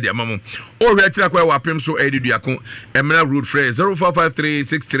etunso no ede amamo o hwe akira kwa wapem so ediduako emna road free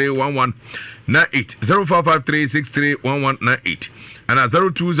 0553631198 0553631198 and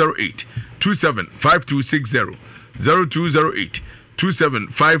 0208 275260 0208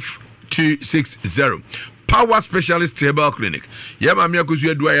 260 Power Specialist Herbal Clinic. Yama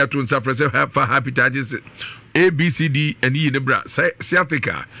Miakusu Dwyer to Safra for hepatitis A, B, C, D, and E in the bra.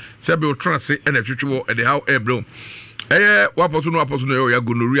 Africa, Sabil Transit and a future at the how ebro. Waposuno,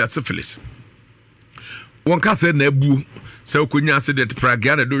 gonorrhea, syphilis. One can say Nebu, so Kunya said that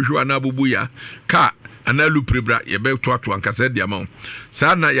Pragana do you an abubuya, car, and I look prebra, ye bel to one cassette the amount.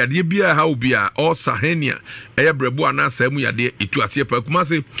 Sana Yadibia, how be all Sahenia, Ebrebuana, Samuya de Ituasia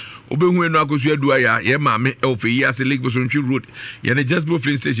Perkumasi. Obenwe no akosu aduaya ye maame ofe yase Lake Bosonchi Road ye ne just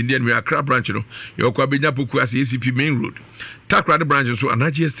before station there we Accra branch no ye okwa benya poku ase ACP main road Takrade branch so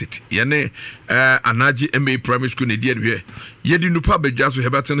Anaji estate ye ne Anaji MA primary school ne there we ye di nupa bedwa so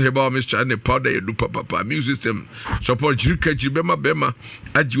Heberton Herbal Mixture ne powder ye dupa papa music system support jirika bema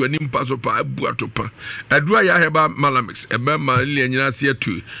aji wani mpaso pa abu atopa aduaya Herbal Malamix ebema ile nyina se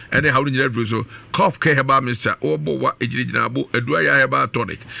atu ene hawru nyina so cough care Herbal Mixture obo wa ejirigina abo aduaya Herbal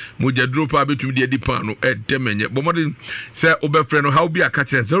tonic Muja drop a bit to the dipano at Demenye. Bomodin say Oberfreno, how be a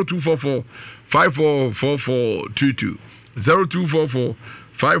catcher 0244 544422 0244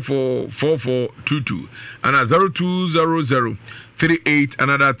 544422 and a 0200 38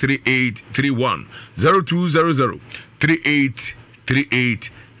 another 3831 0200 38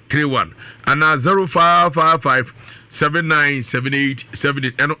 3831 and a 0555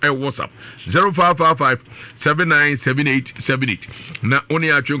 797878 and WhatsApp 0555 797878. Na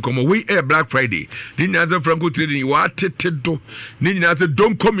only actually come away Black Friday. Nini aza Franco trading wa tetedo. Nini aza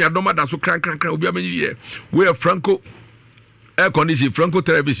don't come ya doma da so crank obi ameni we are Franco air condition Franco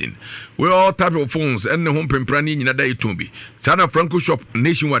television. We all type of phones and the home pemprani nyina da itumbi. Sana Franco shop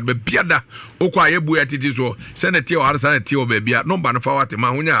nationwide be biada okwa yebu ya titi so senate o harsa tete o be bia number na fa wate ma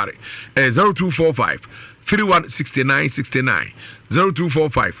hunyare 0245 316969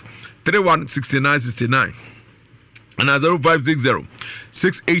 0245 316969 and 0560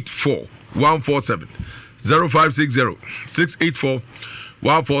 684 147 0560 684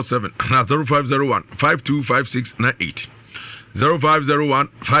 147 and 0501 525698 0501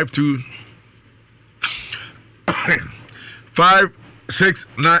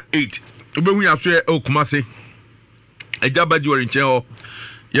 525698 Obehu ya so e Kumasi Ejaba Juari Ncheho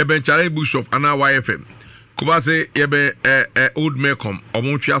Yeben Challenge Bushop and YFM Kumasi yebe Old Mecom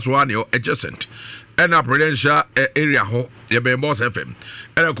Omontria Soane adjacent and a prudential area ho yebe Boss FM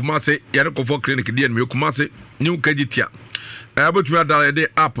and Kumasi Yanoko Clinic DN Kumasi New Kajitia able to download the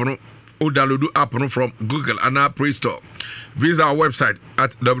app no or download app no from Google and our Play Store. Visit our website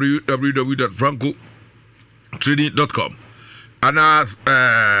at www.francotrading.com and as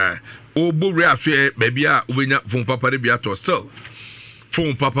Obo Reaswe baby ubenya phone papa de biato sell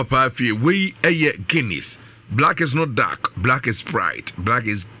phone papa fee we Guinness. Black is not dark, black is bright, black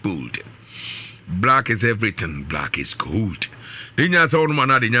is gold. Black is everything, black is gold. The Nyansa on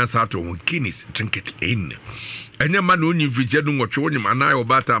Mana, the Nyansa to Guinness, drink it in. And your man only free jedun what you want him and I or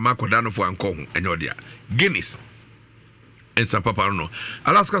bata Makodano for Ankong and your dear Guinness. And some papa no.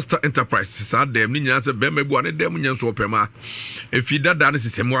 Alaska Star Enterprise are them Nyansa Beme Buane Demunian so pema. If you that done is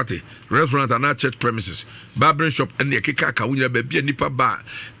Semwati, restaurant and church premises, barbering shop and the Kikaka when you be a nipa bar.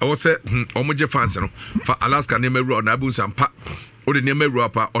 I was said Omoje fans for Alaska name road Nabun Sampa or the name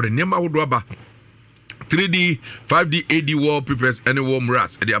Rapa or the name of Rubber. 3D, 5D, AD wallpapers and warm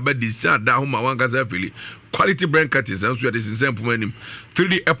rats. And the abed design down home Wangaza Philly. Quality brand cuttings and so this is same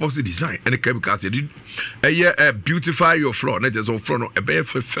 3D epoxy design and the chemicals. A beautify your floor, not just on floor, a bear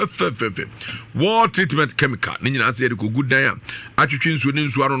for wall treatment chemical. Nina said good diam. Atchins within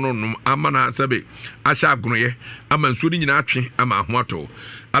Swaron, Amana Sabe, Asha Groye, Aman Sudin Achi, Amahuato.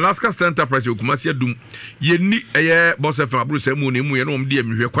 Alaska Star Enterprise Kumasia Dum. Ye need a year boss of Bruce Moon, we know dear,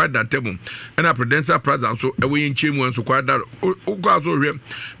 we acquired that table. And a prudential presence so away in Chim so quite that. Oh, God, so here.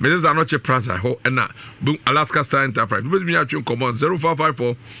 Mrs. Anoche Praza, ho, and now. Boom, Alaska Star Enterprise. With me at your command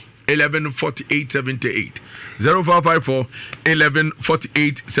 0554 114878 0554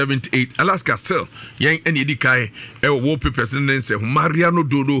 114878 Alaska still yang any dikai wallpapers and say Mariano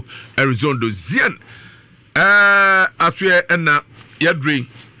Dodo Arizona Zian aswe na yadring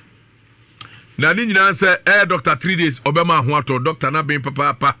na ni nyina say Dr. 3 days Obama Huato Dr. na ben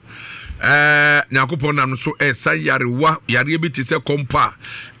papa nyakopon nam so sayarewa yare bi ti se kompa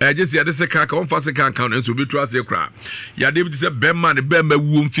just yade se kaka on fa se kaka on so betu ase kra yade bi ti se bemma ne bemma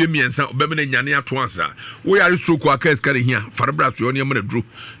wuo mfie miensa obemma ne nyane ato ansa wo yare stroke aka eskare hia farebra so ne mena dru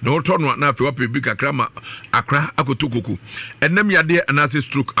na oto no na afi wape bi kakra ma akra akotokoku enam yade anase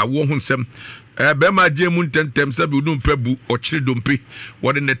stroke awo ho nsem bema je mu tentem sabi udum pebu ochire dompe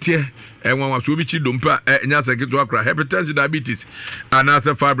wode nete enwa so obi chi dompe nya seketo akra hypertension diabetes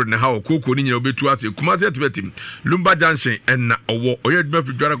anase fibroid ne hawo koko ni nyina obetu ase kumase atibetim Lumba Junction na owo oyeduma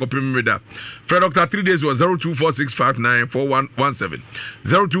fidwara ko pemeda Fred Dr. 3 days was 0246594117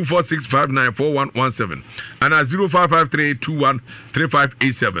 0246594117 and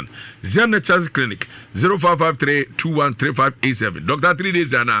 0553213587 Zenachas Clinic 0553213587 Dr. 3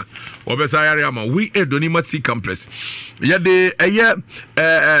 days ana obesa yare ama we edonima C complex yede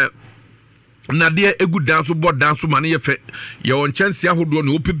na de egu danso bo danso mane ye fe ye won chance ahodo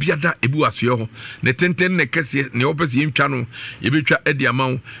ne ope biada ebu asoe ho ne tenten ne kese ne opese yentwa no ye betwa edi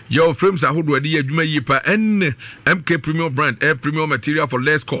amawo ye o frames ahodo ade ye adwuma yi pa en MK premium brand air premium material for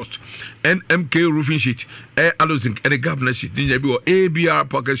less cost and MK roofing sheet air alozinc and governor sheet ni bi o ABR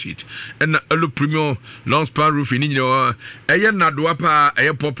pocket sheet and alu premium long span roofing ni nyina eye nadoa pa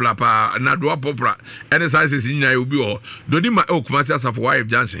eye popular pa nadoa popular and sizes ni nyina obi o dodi ma o kumasi asafo wife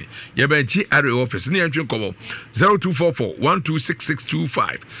Johnson ye benchi office near Jinkobo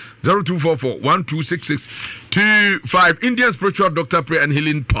 0244-126625 0244-126625 Indian spiritual doctor prayer and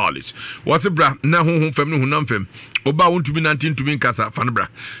healing policy what's a bra na hum fem no hunam fem oba won to be 19 to be kasa fanbra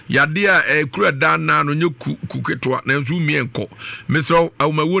yade a kura dan na no nyoku kuketwa na nzu mi enko meso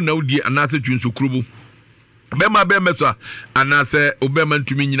awmawo na odi anase twinso kurubu bema so anase obema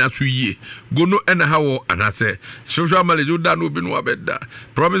ntumi nyina so yie gono ena hawo anase social manager da no bi no abeda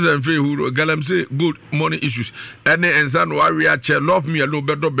promise and free who galam say good money issues ene ensa no area che love me alone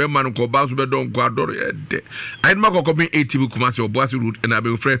bedo bema no ko ba so bedo nko adoro ede ayin makoko bi 80 kuma se oboase road ena be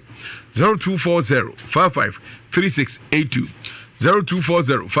frɛ 0240553682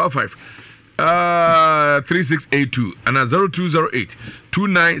 0240553682 and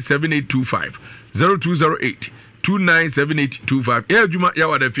 0208297825 0208297825 yeah juma ya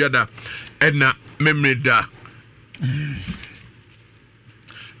wada fiada enna memreda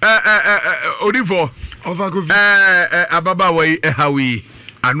odifo overcovi ababa wai hawi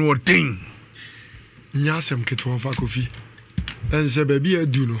anu tin nyasem keto overcovi ense baby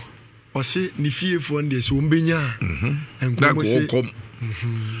adu no ose ni fiefo nde so mbenya enko se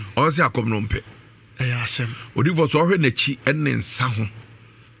onse akom no mpe asem odifo so hwe nachi enne nsa ho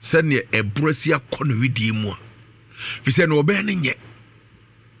sene ebrasi akono widie mu a fi se no obe ne nye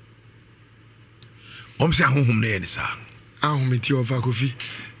omse ahohom ne ne sa ahometi overcovi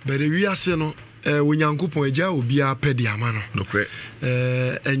bere wi ase no wonyankopon agya obi a pedi ama no nokre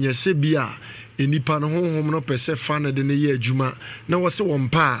enye se bia enipa no honhom no pese fa na de ne ye adwuma na wo se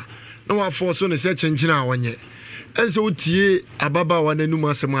wompa na wa fo so ne se chenchina a wonye ense otie ababa wa nanum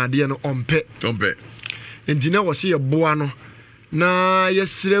asem ade no ompe entina wo se ye boa no na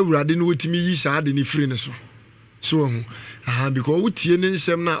yesre awurade no wotimi yi saa de ne firi ne so hu because wotie ne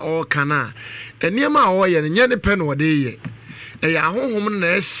nsem na o kana eniema a o ye ne ne pe no wode ye ya honhom na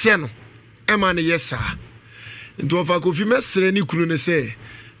ehye no ema ne yesa nti ofa kofi mesre ni kunu ne se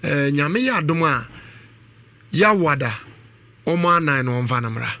nyame ya adom a ya wada o ma nan no mfa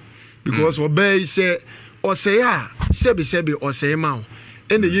namra because obey say o say ya sebi o say ma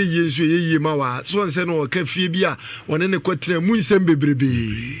ene ye nso ye ma wa so nse no ka fie bi a wone ne kwatra mu nsem bebrebe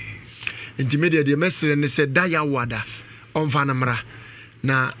intermediate de mesre ne se da ya wada o mfa namra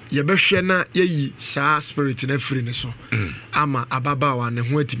na ye behwe na ye saa spirit na free ne so ama ababa wa ne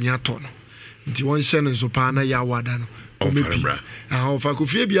ho atimi ato no nti won hye ne so pa na ya wada no omepi ofa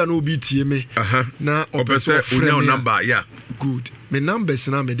kofie bia na obi tie me na opese unya number yeah good me numbers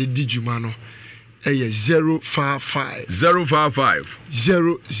na me de dijuma no 055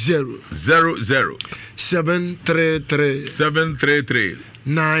 00 733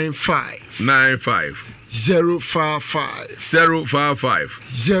 95 055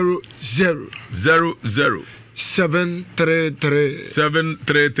 00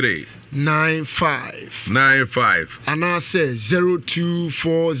 733 95 and I say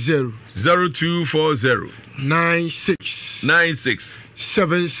 0240 96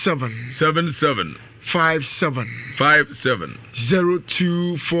 77 57 57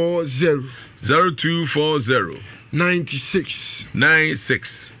 0240 96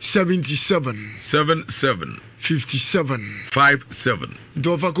 77 57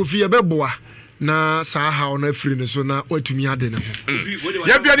 Dofa Kofi Abeboa na saa ha ona free ne so na watumi ade ne ho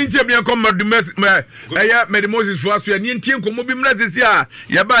ya bia ni ntie bia kom Moses for aso ni ntie nkomo bi mrazesi a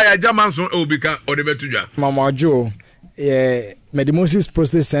ya ba ya jama so obika ode betudwa Mama Jo Moses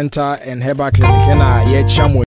Prostate Center and Herbal Clinic na ye chamo